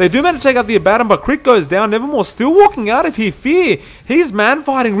himself. They do manage to take out the Abaddon, but Crit goes down. Nevermore's still walking out of here. Fear. He's man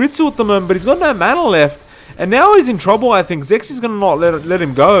fighting Ritsu at the moment, but he's got no mana left. And now he's in trouble, I think. Zexy's going to not let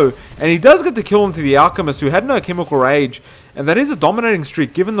him go. And he does get the kill onto the Alchemist, who had no Chemical Rage. And that is a dominating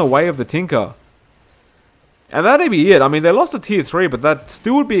streak, given the way of the Tinker. And that'd be it. I mean, they lost to tier 3, but that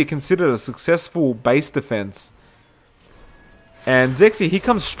still would be considered a successful base defense. And Zexy, he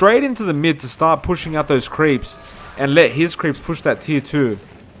comes straight into the mid to start pushing out those creeps and let his creeps push that tier 2.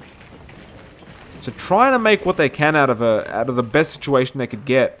 So trying to make what they can out of the best situation they could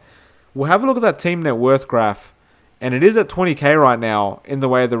get. We'll have a look at that team net worth graph. And it is at 20k right now in the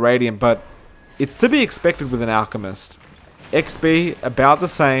way of the Radiant, but it's to be expected with an Alchemist. XP, about the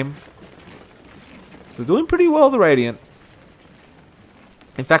same. So doing pretty well, the Radiant.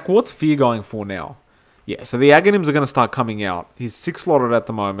 In fact, what's Fear going for now? Yeah, so the Aghanims are going to start coming out. He's 6 slotted at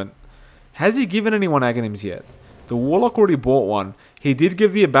the moment. Has he given anyone Aghanims yet? The Warlock already bought one. He did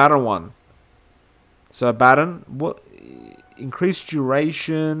give the Abaddon one. So Abaddon, what? Increased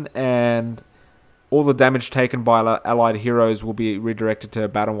duration and all the damage taken by allied heroes will be redirected to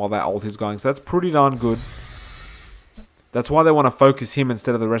Abaddon while that ult is going. So that's pretty darn good. That's why they want to focus him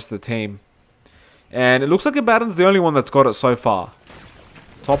instead of the rest of the team. And it looks like Abaddon's the only one that's got it so far.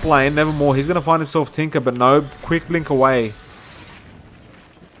 Top lane, Nevermore. He's going to find himself Tinker, but no. Quick blink away.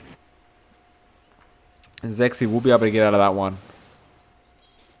 And Zexy will be able to get out of that one.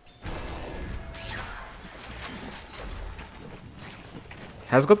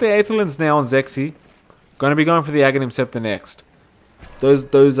 Has got the Aetherlands now on Zexy. Going to be going for the Aghanim Scepter next.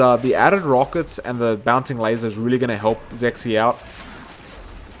 Those are the added rockets and the bouncing lasers really going to help Zexy out.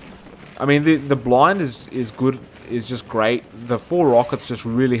 I mean, the blind is good, is just great. The 4 rockets just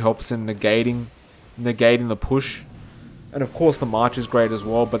really helps in negating the push. And of course the march is great as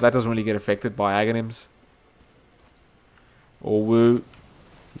well, but that doesn't really get affected by Aghanims. Or Wu.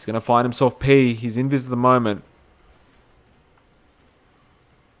 He's going to find himself P. He's invis at the moment.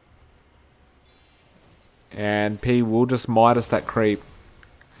 And P will just Midas that creep. In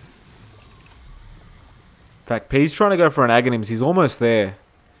fact, P's trying to go for an Aghanims. He's almost there.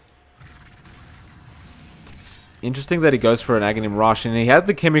 Interesting that he goes for an Aghanim Rush. And he had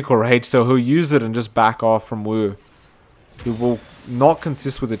the Chemical Rage, so he'll use it and just back off from Wu. He will not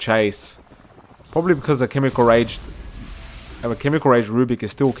consist with the chase. Probably because a Chemical Rage Rubik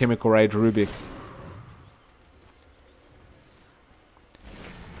is still Chemical Rage Rubik.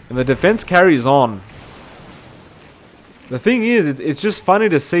 And the defense carries on. The thing is, it's just funny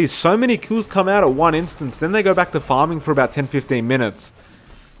to see so many kills come out at one instance. Then they go back to farming for about 10-15 minutes.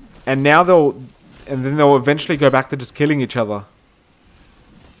 And now then they'll eventually go back to just killing each other.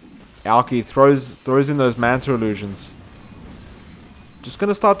 Alki throws in those Manta illusions. Just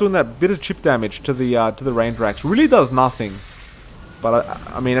gonna start doing that bit of chip damage to the range racks. Really does nothing. But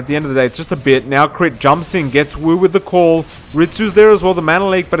I mean, at the end of the day, it's just a bit. Now Crit jumps in, gets Wu with the call. Ritsu's there as well, the mana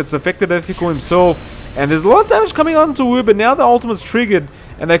leak, but it's affected Ethical himself. And there's a lot of damage coming on to Wu, but now the ultimate's triggered.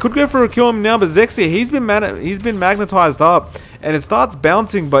 And they could go for a kill him now, but Zexy, he's been magnetized up. And it starts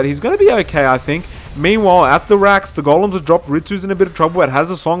bouncing, but he's going to be okay, I think. Meanwhile, at the racks, the golems have dropped. Ritsu's in a bit of trouble. It has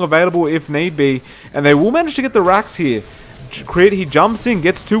a song available if need be. And they will manage to get the racks here. Crit, he jumps in,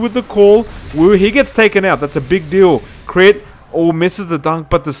 gets 2 with the call. Wu, he gets taken out. That's a big deal. Crit, misses the dunk,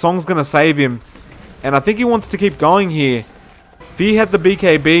 but the song's going to save him. And I think he wants to keep going here. Fee had the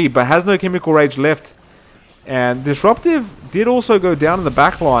BKB, but has no Chemical Rage left. And Disruptive did also go down in the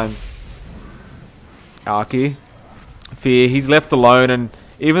back lines. Arky. Fear, he's left alone, and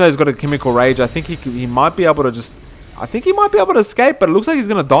even though he's got a Chemical Rage, I think he might be able to just... I think he might be able to escape, but it looks like he's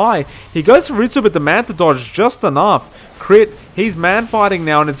going to die. He goes for Ritsu, but the Manta dodge just enough. Crit, he's man fighting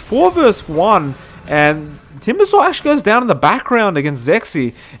now, and it's 4 versus 1. And Timbersaw actually goes down in the background against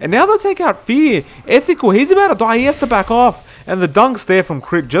Zexy. And now they'll take out Fear. Ethical, he's about to die. He has to back off. And the dunk's there from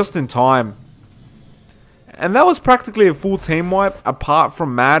Crit just in time. And that was practically a full team wipe, apart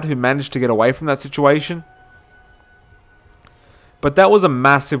from Mad, who managed to get away from that situation. But that was a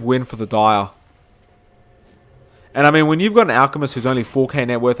massive win for the Dire. And I mean, when you've got an Alchemist who's only 4k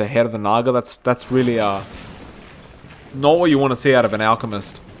net worth ahead of the Naga, that's really not what you want to see out of an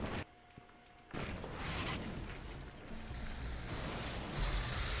Alchemist.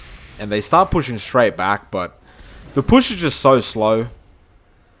 And they start pushing straight back, but the push is just so slow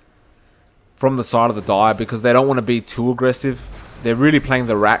from the side of the Dire because they don't want to be too aggressive. They're really playing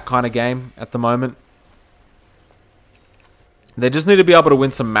the rat kind of game at the moment. They just need to be able to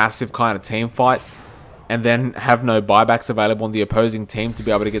win some massive kind of team fight and then have no buybacks available on the opposing team to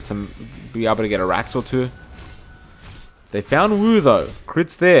be able to get a Rax or 2. They found Wu though.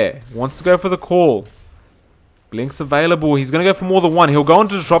 Crit's there. Wants to go for the call. Blink's available. He's going to go for more than one. He'll go on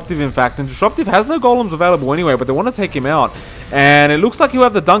to Disruptive, in fact. And Disruptive has no golems available anyway, but they want to take him out. And it looks like he'll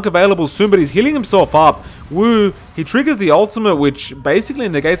have the dunk available soon, but he's healing himself up. Wu, he triggers the ultimate, which basically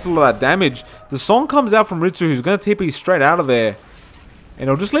negates all of that damage. The song comes out from Ritsu, who's going to TP straight out of there. And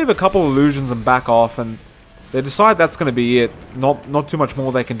he'll just leave a couple of illusions and back off. And they decide that's going to be it. Not too much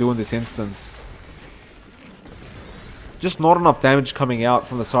more they can do in this instance. Just not enough damage coming out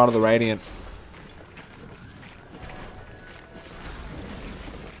from the side of the Radiant.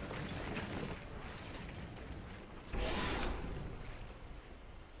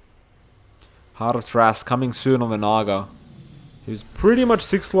 Heart of Thras coming soon on the Naga, who's pretty much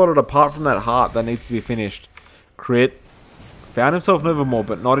 6 slotted apart from that heart that needs to be finished. Crit. Found himself Nevermore,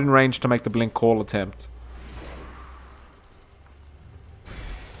 but not in range to make the blink call attempt.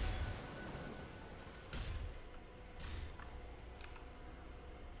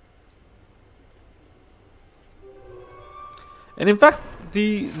 And in fact,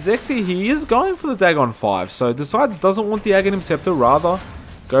 the Zexy, he is going for the Dagon 5. So decides doesn't want the Aghanim Scepter, rather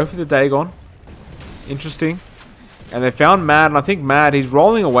go for the Dagon. Interesting. And they found Mad, and I think Mad, he's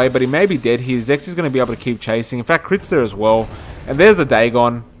rolling away, but he may be dead here. Zexy's going to be able to keep chasing. In fact, Crit's there as well. And there's the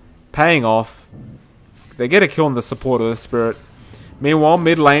Dagon, paying off. They get a kill on the support of the Spirit. Meanwhile,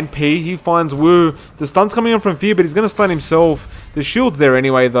 mid lane, P, he finds Wu. The stun's coming in from Fear, but he's going to stun himself. The shield's there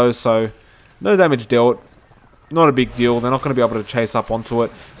anyway, though, so no damage dealt. Not a big deal. They're not going to be able to chase up onto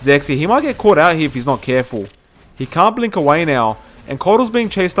it. Zexy, he might get caught out here if he's not careful. He can't blink away now. And Caudle's being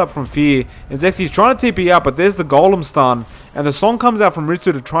chased up from Fear. And Zexy's trying to TP out, but there's the Golem stun. And the song comes out from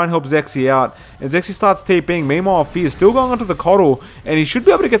Ritsu to try and help Zexy out. And Zexy starts TPing. Meanwhile, Fear is still going onto the Caudle. And he should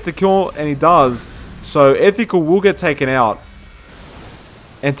be able to get the kill, and he does. So Ethical will get taken out.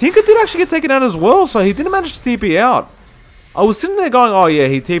 And Tinker did actually get taken out as well, so he didn't manage to TP out. I was sitting there going, oh yeah,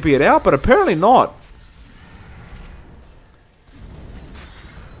 he TP'd out, but apparently not.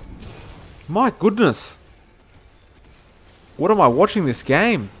 My goodness. What am I watching this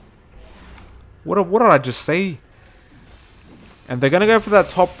game? What did I just see? And they're going to go for that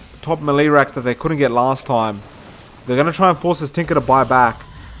top melee racks that they couldn't get last time. They're going to try and force this Tinker to buy back.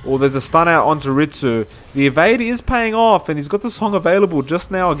 Or there's a stun out onto Ritsu. The evade is paying off, and he's got the song available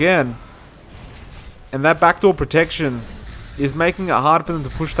just now again. And that backdoor protection is making it hard for them to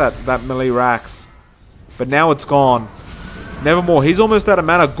push that melee racks. But now it's gone. Nevermore, he's almost out of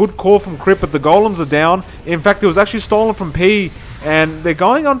mana. Good call from Crit, but the golems are down. In fact, it was actually stolen from P. And they're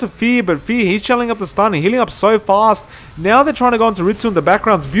going on to Fear, but Fear, he's shelling up the stun and healing up so fast. Now they're trying to go onto Ritsu in the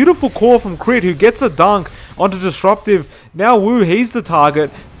background. Beautiful call from Crit, who gets a dunk onto Disruptive. Now Wu, he's the target.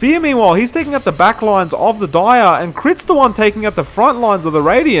 Fear, meanwhile, he's taking out the back lines of the Dire, and Crit's the one taking out the front lines of the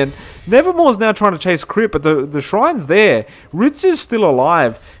Radiant. Nevermore's now trying to chase Crit, but the Shrine's there. Ritsu's still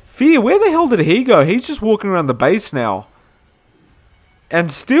alive. Fear, where the hell did he go? He's just walking around the base now. And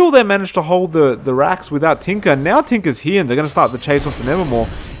still they managed to hold the racks without Tinker. Now Tinker's here and they're going to start the chase off the Nevermore.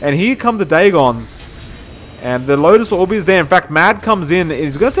 And here come the Dagons. And the Lotus Orb is there. In fact, Mad comes in.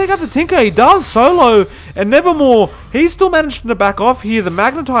 He's going to take out the Tinker. He does solo. And Nevermore, he's still managing to back off here. The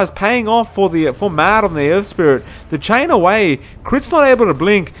Magnetize paying off for Mad on the Earth Spirit. The chain away. Crit's not able to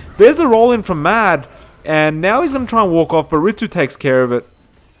blink. There's the roll in from Mad. And now he's going to try and walk off. But Ritsu takes care of it.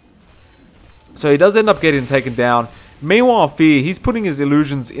 So he does end up getting taken down. Meanwhile, Fear, he's putting his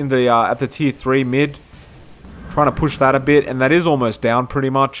illusions in the at the tier 3 mid. Trying to push that a bit, and that is almost down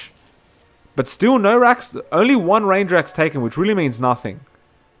pretty much. But still no racks, only one range rack's taken, which really means nothing.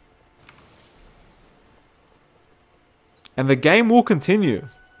 And the game will continue.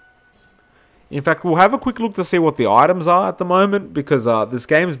 In fact, we'll have a quick look to see what the items are at the moment, because this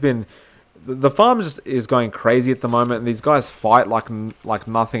game's been... The farm just is going crazy at the moment, and these guys fight like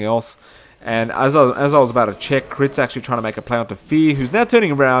nothing else. And as I was about to check, Crit's actually trying to make a play onto Fear, who's now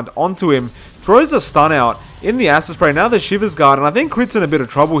turning around onto him, throws a stun out in the Acid Spray. Now the Shivers Guard, and I think Crit's in a bit of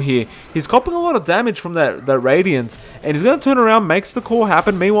trouble here. He's copping a lot of damage from that Radiance, and he's going to turn around, makes the call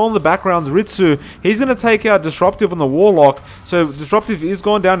happen. Meanwhile, in the background's Ritsu. He's going to take out Disruptive on the Warlock, so Disruptive is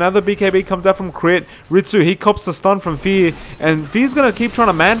gone down. Now the BKB comes out from Crit. Ritsu, he cops the stun from Fear, and Fear's going to keep trying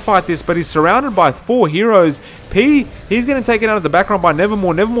to man-fight this, but he's surrounded by 4 heroes. P, he's getting taken out of the background by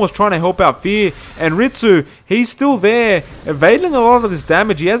Nevermore. Nevermore's trying to help out Fear, and Ritsu, he's still there, evading a lot of this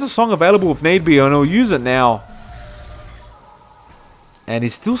damage. He has a song available if need be, and he'll use it now. And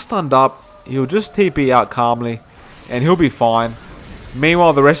he's still stunned up. He'll just TP out calmly, and he'll be fine.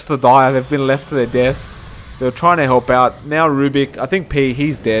 Meanwhile, the rest of the Dire, they've been left to their deaths. They're trying to help out. Now Rubik, I think P,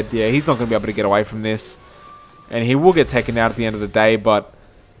 he's dead. Yeah, he's not going to be able to get away from this. And he will get taken out at the end of the day, but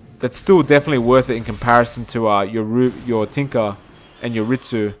that's still definitely worth it in comparison to your Tinker and your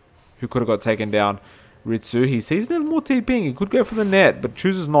Ritsu, who could have got taken down. Ritsu, he sees Nevermore TPing. He could go for the net, but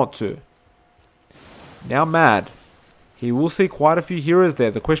chooses not to. Now Mad. He will see quite a few heroes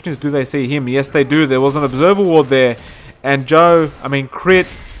there. The question is, do they see him? Yes, they do. There was an Observer Ward there. And Crit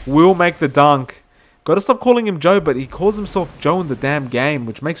will make the dunk. Got to stop calling him Joe, but he calls himself Joe in the damn game,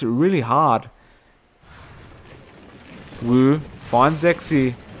 which makes it really hard. Wu finds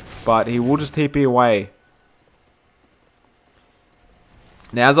Zexy, but he will just TP away.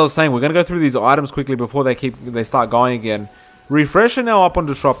 Now, as I was saying, we're going to go through these items quickly before they start going again. Refresher now up on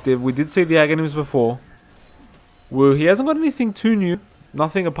Disruptive. We did see the Aghanims before. Wu, he hasn't got anything too new.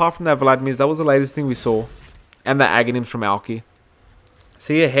 Nothing apart from that Vladimir's. That was the latest thing we saw. And the Aghanims from Alki.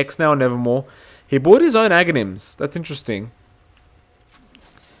 See a Hex now, Nevermore. He bought his own Aghanims. That's interesting.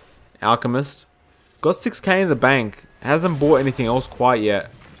 Alchemist. Got 6k in the bank. Hasn't bought anything else quite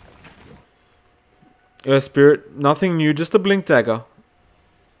yet. Earth Spirit, nothing new, just a Blink Dagger.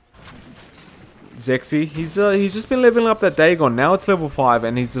 Zexy, he's just been leveling up that Dagon. Now it's level 5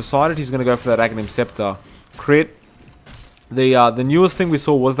 and he's decided he's going to go for that Aghanim Scepter. Crit. The newest thing we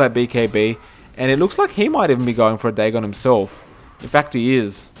saw was that BKB. And it looks like he might even be going for a Dagon himself. In fact, he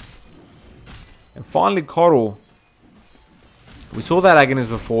is. And finally, Coddle. We saw that Aghanim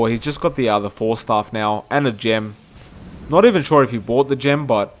before. He's just got the 4 staff now and a gem. Not even sure if he bought the gem,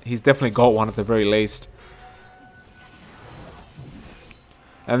 but he's definitely got one at the very least.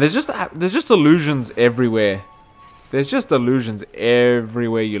 And there's just illusions everywhere. There's just illusions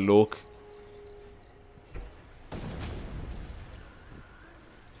everywhere you look.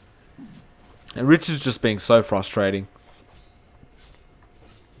 And Rich is just being so frustrating.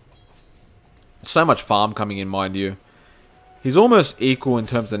 So much farm coming in, mind you. He's almost equal in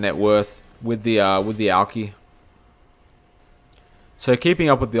terms of net worth with the Alki. So keeping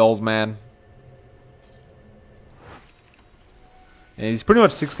up with the old man. And he's pretty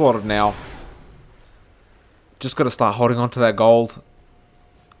much 6 slotted now. Just got to start holding on to that gold.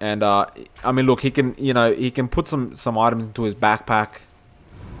 And I mean, look, he can, he can put some items into his backpack.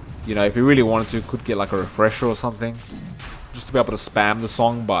 If he really wanted to, could get like a refresher or something, just to be able to spam the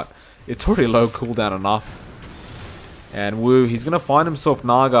song. But it's already low cooldown enough. And Woo, he's going to find himself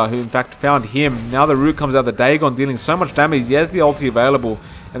Naga, who in fact found him. Now the root comes out, the Dagon dealing so much damage. He has the ulti available,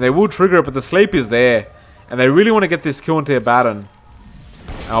 and they will trigger it, but the sleep is there. And they really want to get this kill into Abaddon.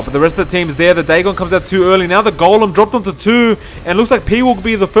 But the rest of the team's there. The Dagon comes out too early. Now the Golem dropped onto 2, and looks like P will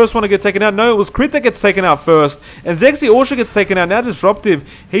be the first one to get taken out. No, it was Crit that gets taken out first. And Zexy also gets taken out. Now Disruptive,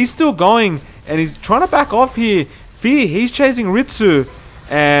 he's still going, and he's trying to back off here. Fear, he's chasing Ritsu.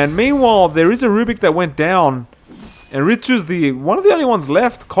 And meanwhile, there is a Rubik that went down. And Ritsu's one of the only ones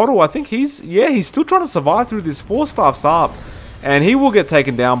left. Coddle, I think he's still trying to survive through this 4 staffs up. And he will get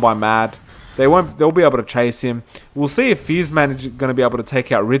taken down by Mad. They'll be able to chase him. We'll see if Fear's going to be able to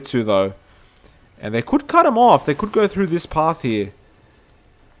take out Ritsu though. And they could cut him off. They could go through this path here.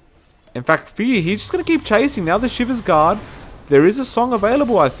 In fact, Fear, he's just going to keep chasing. Now the Shiver's Guard. There is a song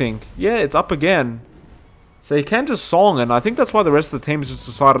available, I think. Yeah, it's up again. So he can just song, and I think that's why the rest of the team has just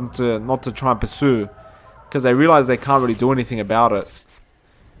decided not to try and pursue. Because they realize they can't really do anything about it.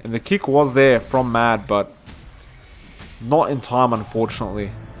 And the kick was there from Mad, but not in time,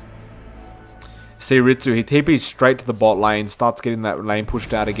 unfortunately. See Ritsu, he TPs straight to the bot lane, starts getting that lane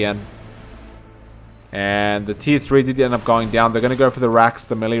pushed out again. And the tier 3 did end up going down. They're going to go for the racks,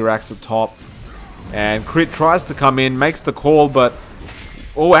 the melee racks at top. And Crit tries to come in, makes the call, but...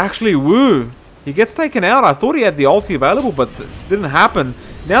 Oh, actually, Woo! He gets taken out. I thought he had the ulti available, but it didn't happen.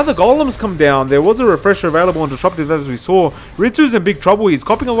 Now the golems come down. There was a refresher available on Disruptive as we saw. Ritsu's in big trouble. He's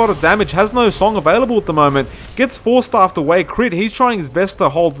copying a lot of damage. Has no song available at the moment. Gets 4-staffed away. Crit, he's trying his best to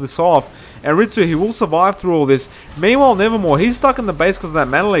hold this off. And Ritsu, he will survive through all this. Meanwhile, Nevermore, he's stuck in the base because of that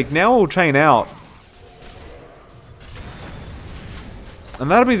mana leak. Now he'll chain out.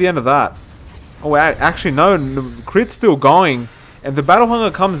 And that'll be the end of that. Oh, actually, no. Crit's still going. And the Battle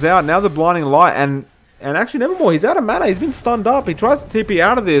Hunger comes out. Now the Blinding Light. And actually, Nevermore, he's out of mana. He's been stunned up. He tries to TP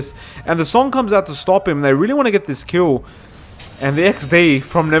out of this. And the song comes out to stop him. They really want to get this kill. And the XD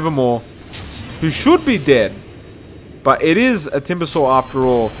from Nevermore, who should be dead. But it is a Timbersaw after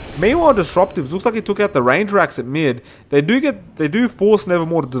all. Meanwhile, Disruptives, looks like he took out the range racks at mid. They do force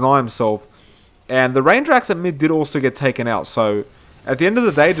Nevermore to deny himself. And the range racks at mid did also get taken out. So, at the end of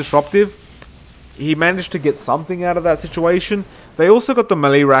the day, Disruptive, he managed to get something out of that situation. They also got the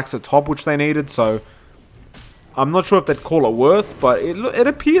melee racks at top, which they needed. So, I'm not sure if they'd call it worth, but it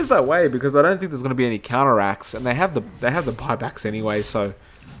appears that way because I don't think there's going to be any counter racks, and they have the buybacks anyway. So,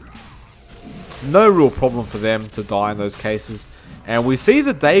 no real problem for them to die in those cases. And we see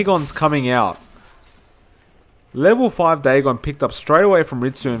the Dagons coming out. Level 5 Dagon picked up straight away from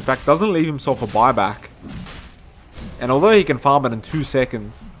Ritsu. In fact, doesn't leave himself a buyback. And although he can farm it in 2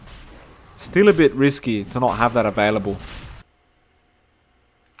 seconds, still a bit risky to not have that available.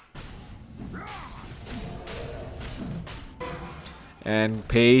 And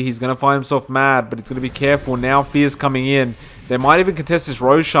P, he's going to find himself mad, but he's going to be careful. Now Fear's coming in. They might even contest this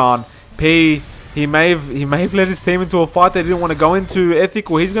Roshan. P, he may have led his team into a fight they didn't want to go into.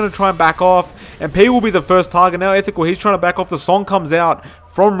 Ethical, he's going to try and back off. And P will be the first target. Now Ethical, he's trying to back off. The song comes out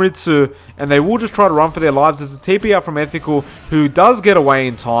from Ritsu, and they will just try to run for their lives. There's a TP out from Ethical, who does get away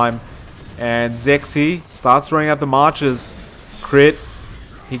in time. And Zexy starts throwing out the marches. Crit.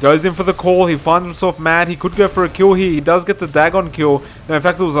 He goes in for the call. He finds himself mad. He could go for a kill here. He does get the Dagon kill. No, in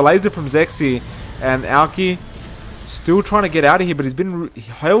fact, it was a laser from Zexy. And Alki, Still trying to get out of here, but he's been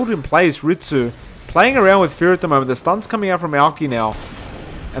held in place. Ritsu playing around with Fear at the moment. The stun's coming out from Aoki now.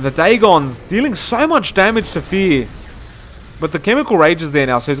 And the Dagon's dealing so much damage to Fear. But the Chemical Rage is there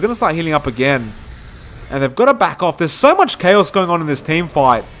now, so he's going to start healing up again. And they've got to back off. There's so much chaos going on in this team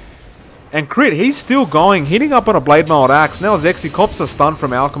fight. And Crit, he's still going, hitting up on a Blade Mailed Axe. Now Zexy cops a stun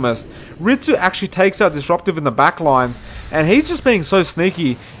from Alchemist. Ritsu actually takes out Disruptive in the back lines. And he's just being so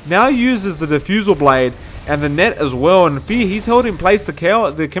sneaky. Now uses the Diffusal Blade and the net as well. And Fear, he's held in place.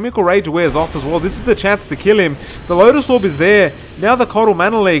 The Chemical Rage wears off as well. This is the chance to kill him. The Lotus Orb is there. Now the Coddle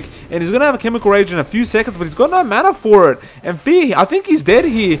Mana Leak. And he's going to have a Chemical Rage in a few seconds, but he's got no mana for it. And Fear, I think he's dead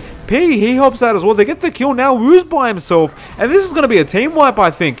here. P, he helps out as well. They get the kill now. Woo's by himself. And this is going to be a team wipe, I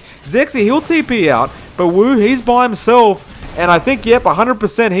think. Zexy, he'll TP out. But Woo, he's by himself. And I think, yep,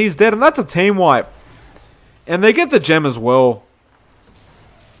 100% he's dead. And that's a team wipe. And they get the gem as well.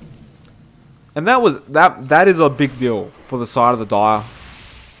 And that is a big deal for the side of the Dire.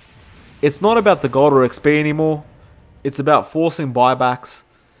 It's not about the gold or XP anymore. It's about forcing buybacks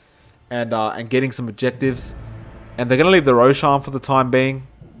and getting some objectives. And they're going to leave the Roshan for the time being.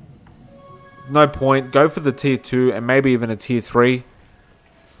 No point. Go for the tier 2 and maybe even a tier 3.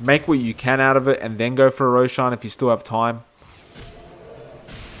 Make what you can out of it and then go for a Roshan if you still have time.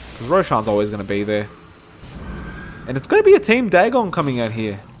 Because Roshan's always going to be there. And it's going to be a Team Dagon coming out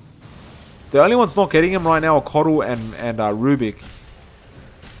here. The only ones not getting him right now are Coddle and Rubik.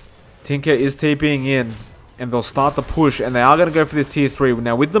 Tinker is TPing in. And they'll start the push. And they are going to go for this tier 3.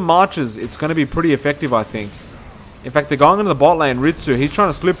 Now with the marches, it's going to be pretty effective, I think. In fact, they're going into the bot lane. Ritsu, he's trying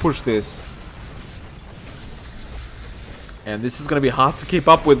to split push this. And this is going to be hard to keep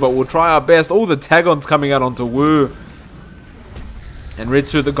up with, but we'll try our best. Oh, the Dagon's coming out onto Woo. And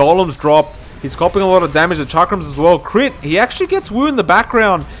Ritsu, the Golem's dropped. He's copying a lot of damage. The Chakrams as well. Crit, he actually gets Woo in the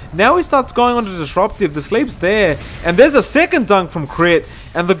background. Now he starts going on to Disruptive. The Sleep's there. And there's a second dunk from Crit.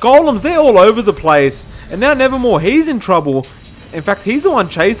 And the Golems, they're all over the place. And now Nevermore, he's in trouble. In fact, he's the one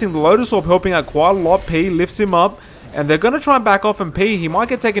chasing. The Lotus Orb helping out quite a lot. P lifts him up. And they're going to try and back off and P. He might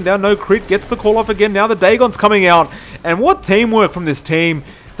get taken down. No, Crit gets the call off again. Now the Dagon's coming out. And what teamwork from this team.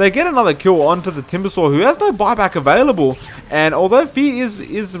 They get another kill onto the Timbersaw, who has no buyback available. And although Fear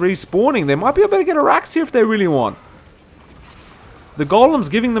is respawning, they might be able to get a Rax here if they really want. The Golem's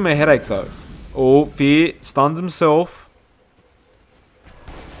giving them a headache, though. Oh, Fear stuns himself.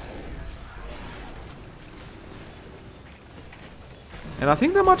 And I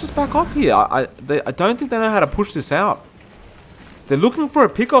think they might just back off here. I don't think they know how to push this out. They're looking for a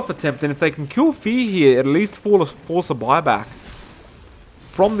pick-off attempt, and if they can kill Fear here, at least force a buyback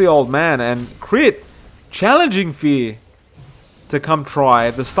from the old man. And Crit challenging Fear to come try.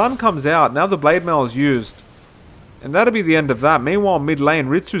 The stun comes out. Now the Blade Mail is used. And that'll be the end of that. Meanwhile, mid lane,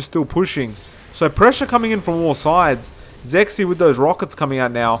 Ritsu's still pushing. So pressure coming in from all sides. Zexy with those rockets coming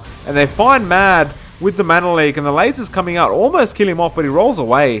out now. And they find Mad with the Mana Leak. And the lasers coming out. Almost kill him off, but he rolls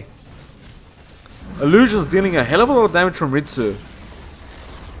away. Illusion's dealing a hell of a lot of damage from Ritsu.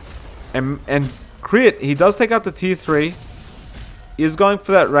 And Crit, he does take out the tier 3. Is going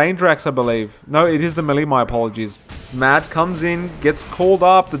for that range Rax, I believe. No, it is the melee, my apologies. Mad comes in, gets called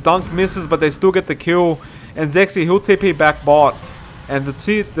up. The dunk misses, but they still get the kill. And Zexy, he'll TP back bot. And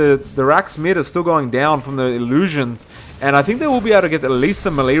the Rax mid is still going down from the illusions. And I think they will be able to get at least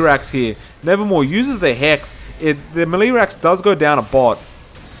the melee Rax here. Nevermore uses the Hex. The melee Rax does go down a bot.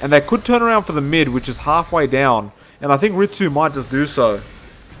 And they could turn around for the mid, which is halfway down. And I think Ritsu might just do so.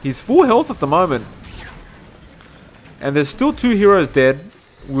 He's full health at the moment. And there's still 2 heroes dead.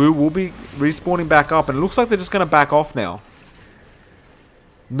 Woo will be respawning back up. And it looks like they're just going to back off now.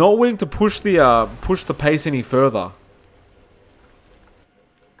 Not willing to push the pace any further.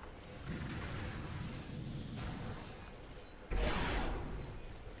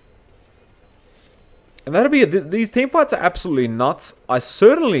 And that'll be it. These team fights are absolutely nuts. I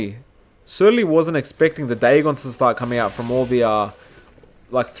certainly wasn't expecting the Dagons to start coming out from all the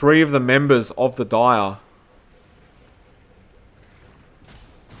like 3 of the members of the Dire.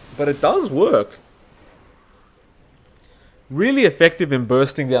 But it does work. Really effective in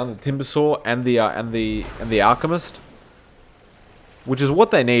bursting down the Timbersaw and the Alchemist, which is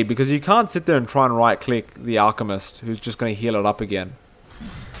what they need, because you can't sit there and try and right click the Alchemist, who's just going to heal it up again.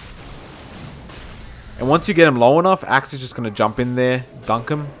 And once you get him low enough, Axe is just going to jump in there, dunk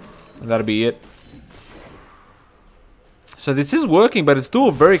him, and that'll be it. So this is working, but it's still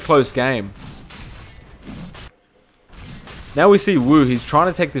a very close game. Now we see Woo. He's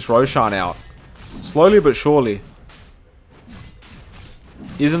trying to take this Roshan out. Slowly but surely.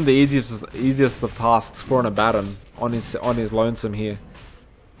 Isn't the easiest of tasks for an Abaddon on his lonesome here.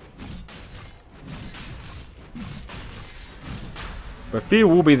 But Fear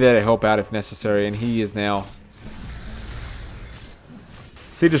will be there to help out if necessary, and he is now.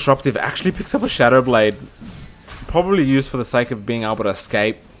 See, Disruptive actually picks up a Shadow Blade. Probably used for the sake of being able to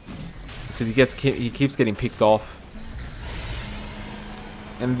escape. Because he keeps getting picked off.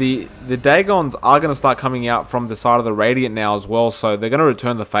 And the Dagons are going to start coming out from the side of the Radiant now as well, so they're going to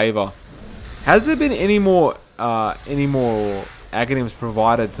return the favor. Has there been any more Aghanims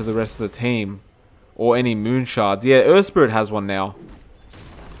provided to the rest of the team? Or any Moon Shards? Yeah, Earth Spirit has one now.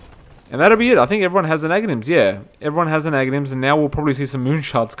 And that'll be it. I think everyone has an Aghanims. Yeah, everyone has an Aghanims, and now we'll probably see some Moon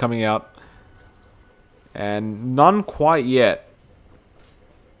Shards coming out. And none quite yet.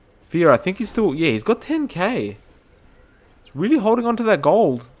 Fear, I think he's still... Yeah, he's got 10k. He's really holding on to that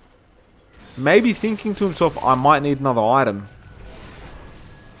gold. Maybe thinking to himself, I might need another item.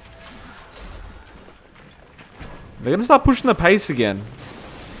 They're going to start pushing the pace again.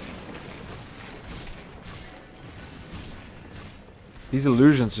 These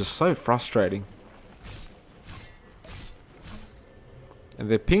illusions are just so frustrating. And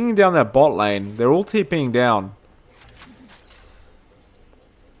they're pinging down that bot lane. They're all TPing down.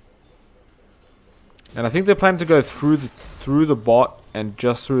 And I think they're planning to go through the bot and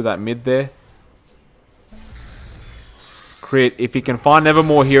just through that mid there. Crit, if he can find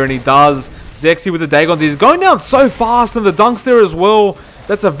Nevermore here, and he does. Zexy with the Dagons. He's going down so fast, and the Dunk's there as well.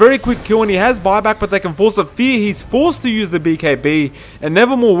 That's a very quick kill, and he has buyback, but they can force a Fear. He's forced to use the BKB, and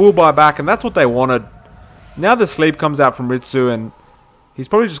Nevermore will buy back, and that's what they wanted. Now the sleep comes out from Ritsu, and he's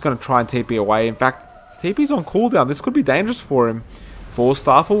probably just going to try and TP away. In fact, TP's on cooldown. This could be dangerous for him. 4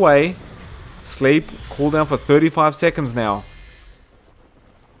 staff away. Sleep, cooldown for 35 seconds now.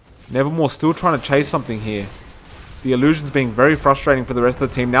 Nevermore still trying to chase something here. The illusion's being very frustrating for the rest of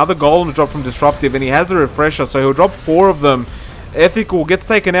the team. Now the Golem's dropped from Disruptive, and he has a refresher, so he'll drop 4 of them. Ethical gets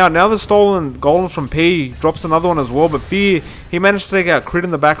taken out. Now the stolen Golems from P drops another one as well, but Fear, he managed to take out Crit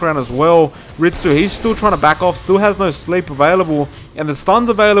in the background as well. Ritsu, he's still trying to back off, still has no sleep available, and the stun's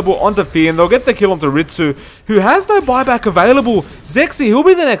available onto Fear, and they'll get the kill onto Ritsu, who has no buyback available. Zexy, he'll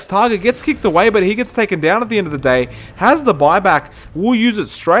be the next target, gets kicked away, but he gets taken down at the end of the day. Has the buyback, will use it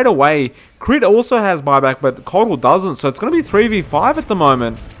straight away. Crit also has buyback, but Coddle doesn't, so it's going to be 3v5 at the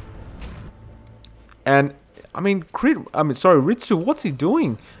moment. And Ritsu, what's he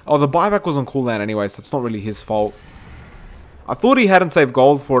doing? Oh, the buyback was on cooldown anyway, so it's not really his fault. I thought he hadn't saved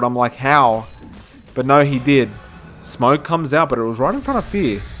gold for it. I'm like, how? But no, he did. Smoke comes out, but it was right in front of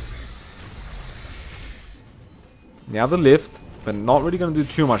Fear. Now the lift, but not really going to do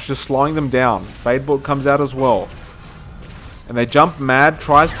too much, just slowing them down. Fadebolt comes out as well. And they jump mad,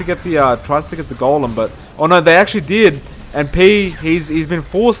 tries to get the golem, but oh no, they actually did. And P, he's been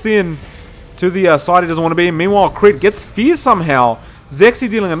forced in to the side he doesn't want to be in. Meanwhile, Crit gets Fear somehow. Zexy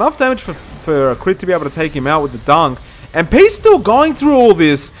dealing enough damage for Crit to be able to take him out with the dunk. And P's still going through all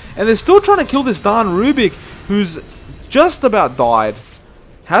this. And they're still trying to kill this darn Rubik, who's just about died.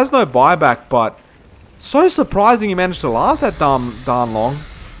 Has no buyback, but so surprising he managed to last that darn long.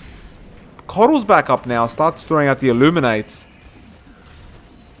 Coddle's back up now, starts throwing out the Illuminates.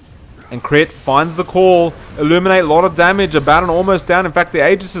 And Crit finds the call. Illuminate, a lot of damage. Abaddon almost down. In fact, the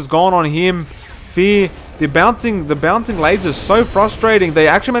Aegis is gone on him. Fear, the bouncing laser is so frustrating. They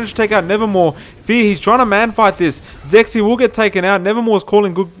actually managed to take out Nevermore. Fear, he's trying to man fight this. Zexy will get taken out. Nevermore's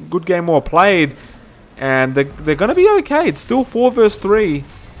calling good game well played. And they're going to be okay. It's still 4 versus 3.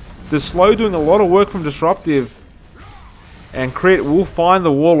 The Slow doing a lot of work from Disruptive. And Crit will find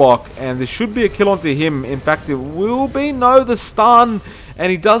the Warlock. And there should be a kill onto him. In fact, it will be. No, the stun. And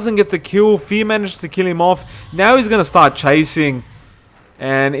he doesn't get the kill. Fear manages to kill him off. Now he's going to start chasing.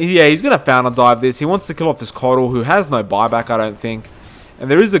 And yeah, he's going to Fountain Dive this. He wants to kill off this Coddle, who has no buyback, I don't think. And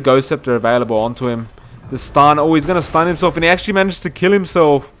there is a Ghost Scepter available onto him. The stun. Oh, he's going to stun himself. And he actually managed to kill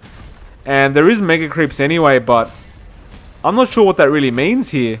himself. And there is Mega Creeps anyway, but I'm not sure what that really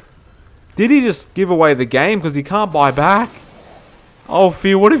means here. Did he just give away the game because he can't buy back? Oh,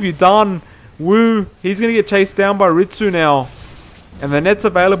 Fear, what have you done? Woo, he's going to get chased down by Ritsu now. And the net's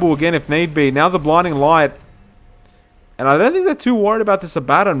available again if need be. Now the Blinding Light. And I don't think they're too worried about this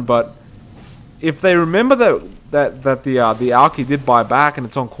Abaddon, but if they remember that the Alki did buy back and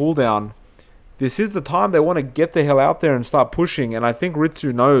it's on cooldown, this is the time they want to get the hell out there and start pushing. And I think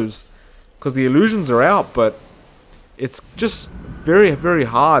Ritsu knows, because the illusions are out, but it's just very, very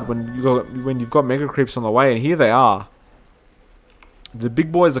hard when you've got Mega Creeps on the way, and here they are. The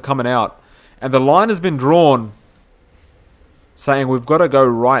big boys are coming out, and the line has been drawn, saying we've got to go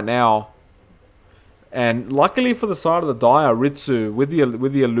right now. And luckily for the side of the Dire, Ritsu with the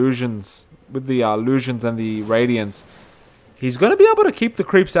illusions, and the Radiance, he's going to be able to keep the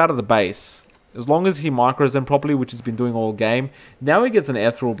creeps out of the base. As long as he micros them properly, which he's been doing all game. Now he gets an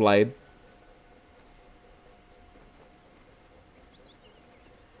Ethereal Blade.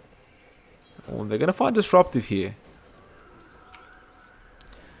 Oh, they're going to find Disruptive here.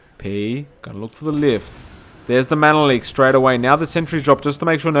 P, gonna look for the lift. There's the Mana Leak straight away. Now the Sentry's dropped just to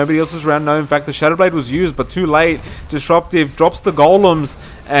make sure nobody else is around. No, in fact, the Shadow Blade was used, but too late. Disruptive drops the Golems,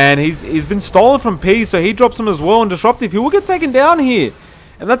 and he's been stolen from P, so he drops them as well. And Disruptive, he will get taken down here.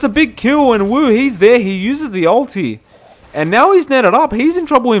 And that's a big kill, and Woo, he's there. He uses the ulti. And now he's netted up. He's in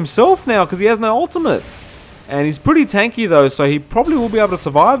trouble himself now, because he has no ultimate. And he's pretty tanky, though, so he probably will be able to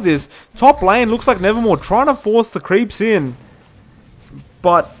survive this. Top lane looks like Nevermore trying to force the creeps in.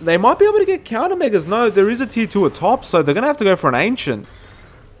 But they might be able to get counter megas. No, there is a tier 2 at top, so they're going to have to go for an Ancient.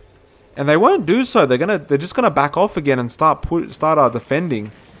 And they won't do so. They're just going to back off again and start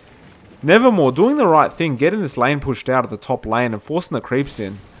defending. Nevermore doing the right thing, getting this lane pushed out at the top lane and forcing the creeps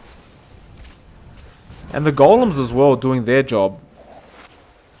in. And the Golems as well doing their job.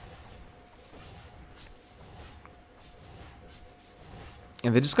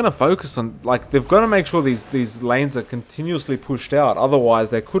 And they're just going to focus on, like, they've got to make sure these lanes are continuously pushed out.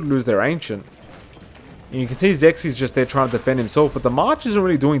 Otherwise, they could lose their Ancient. And you can see Zexy's just there trying to defend himself. But the March isn't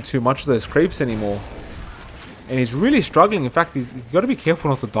really doing too much of those creeps anymore. And he's really struggling. In fact, he's got to be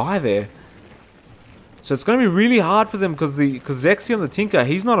careful not to die there. So it's going to be really hard for them because Zexy on the Tinker,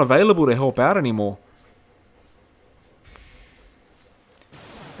 he's not available to help out anymore.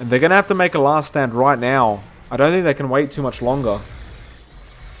 And they're going to have to make a last stand right now. I don't think they can wait too much longer.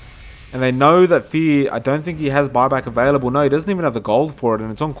 And they know that Fear, I don't think he has buyback available. No, he doesn't even have the gold for it, and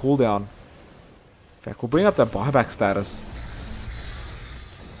it's on cooldown. In fact, we'll bring up that buyback status.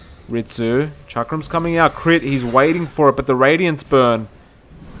 Ritsu, Chakram's coming out. Crit, he's waiting for it, but the Radiance burn.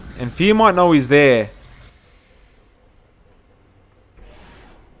 And Fear might know he's there.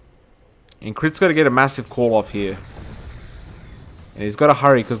 And Crit's got to get a massive call off here. And he's got to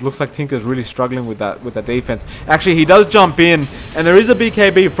hurry because it looks like Tinker's really struggling with that defense. Actually, he does jump in. And there is a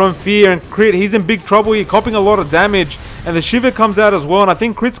BKB from Fear. And Crit, he's in big trouble. He's copping a lot of damage. And the Shiver comes out as well. And I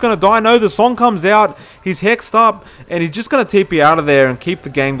think Crit's going to die. No, the Song comes out. He's hexed up. And he's just going to TP out of there and keep the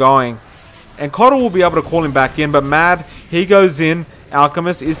game going. And Coddle will be able to call him back in. But Mad, he goes in.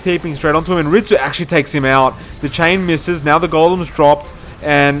 Alchemist is TPing straight onto him. And Ritsu actually takes him out. The chain misses. Now the Golem's dropped.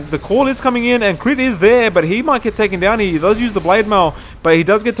 And the call is coming in, and Crit is there, but he might get taken down. He does use the Blade Mail, but he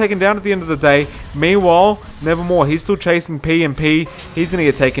does get taken down at the end of the day. Meanwhile, Nevermore, he's still chasing P and P. He's going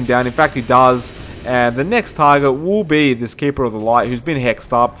to get taken down. In fact, he does. And the next target will be this Keeper of the Light, who's been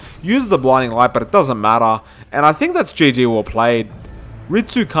hexed up. Uses the Blinding Light, but it doesn't matter. And I think that's GG well played.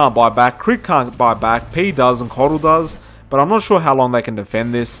 Ritsu can't buy back. Crit can't buy back. P does, and Coddle does. But I'm not sure how long they can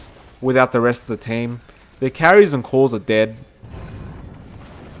defend this without the rest of the team. Their carries and calls are dead.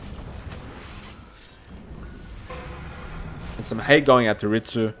 And some hate going out to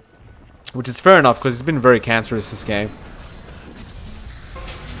Ritsu, which is fair enough because he's been very cancerous this game.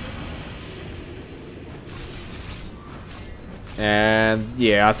 And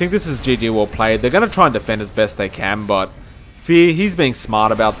yeah, I think this is GG well played. They're going to try and defend as best they can, but Fear, he's being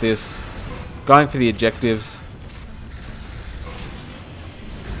smart about this, going for the objectives.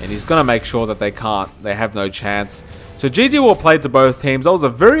 And he's going to make sure that they have no chance. So GG well played to both teams. That was a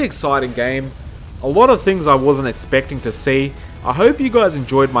very exciting game. A lot of things I wasn't expecting to see. I hope you guys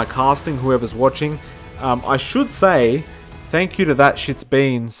enjoyed my casting, whoever's watching. I should say thank you to That Shit's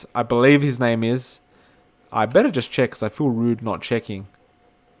Beans. I believe his name is. I better just check because I feel rude not checking.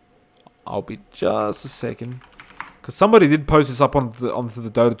 I'll be just a second. Because somebody did post this up onto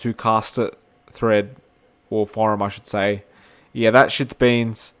the Dota 2 caster thread. Or forum, I should say. Yeah, That Shit's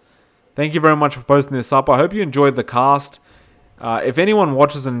Beans. Thank you very much for posting this up. I hope you enjoyed the cast. If anyone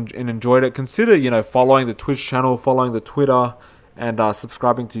watches and enjoyed it, consider, following the Twitch channel, following the Twitter, and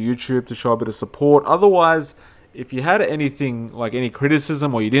subscribing to YouTube to show a bit of support. Otherwise, if you had anything, like any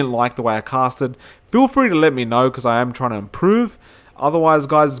criticism or you didn't like the way I casted, feel free to let me know because I am trying to improve. Otherwise,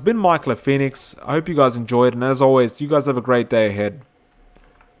 guys, it's been Michael Phoenix. I hope you guys enjoyed, and as always, you guys have a great day ahead.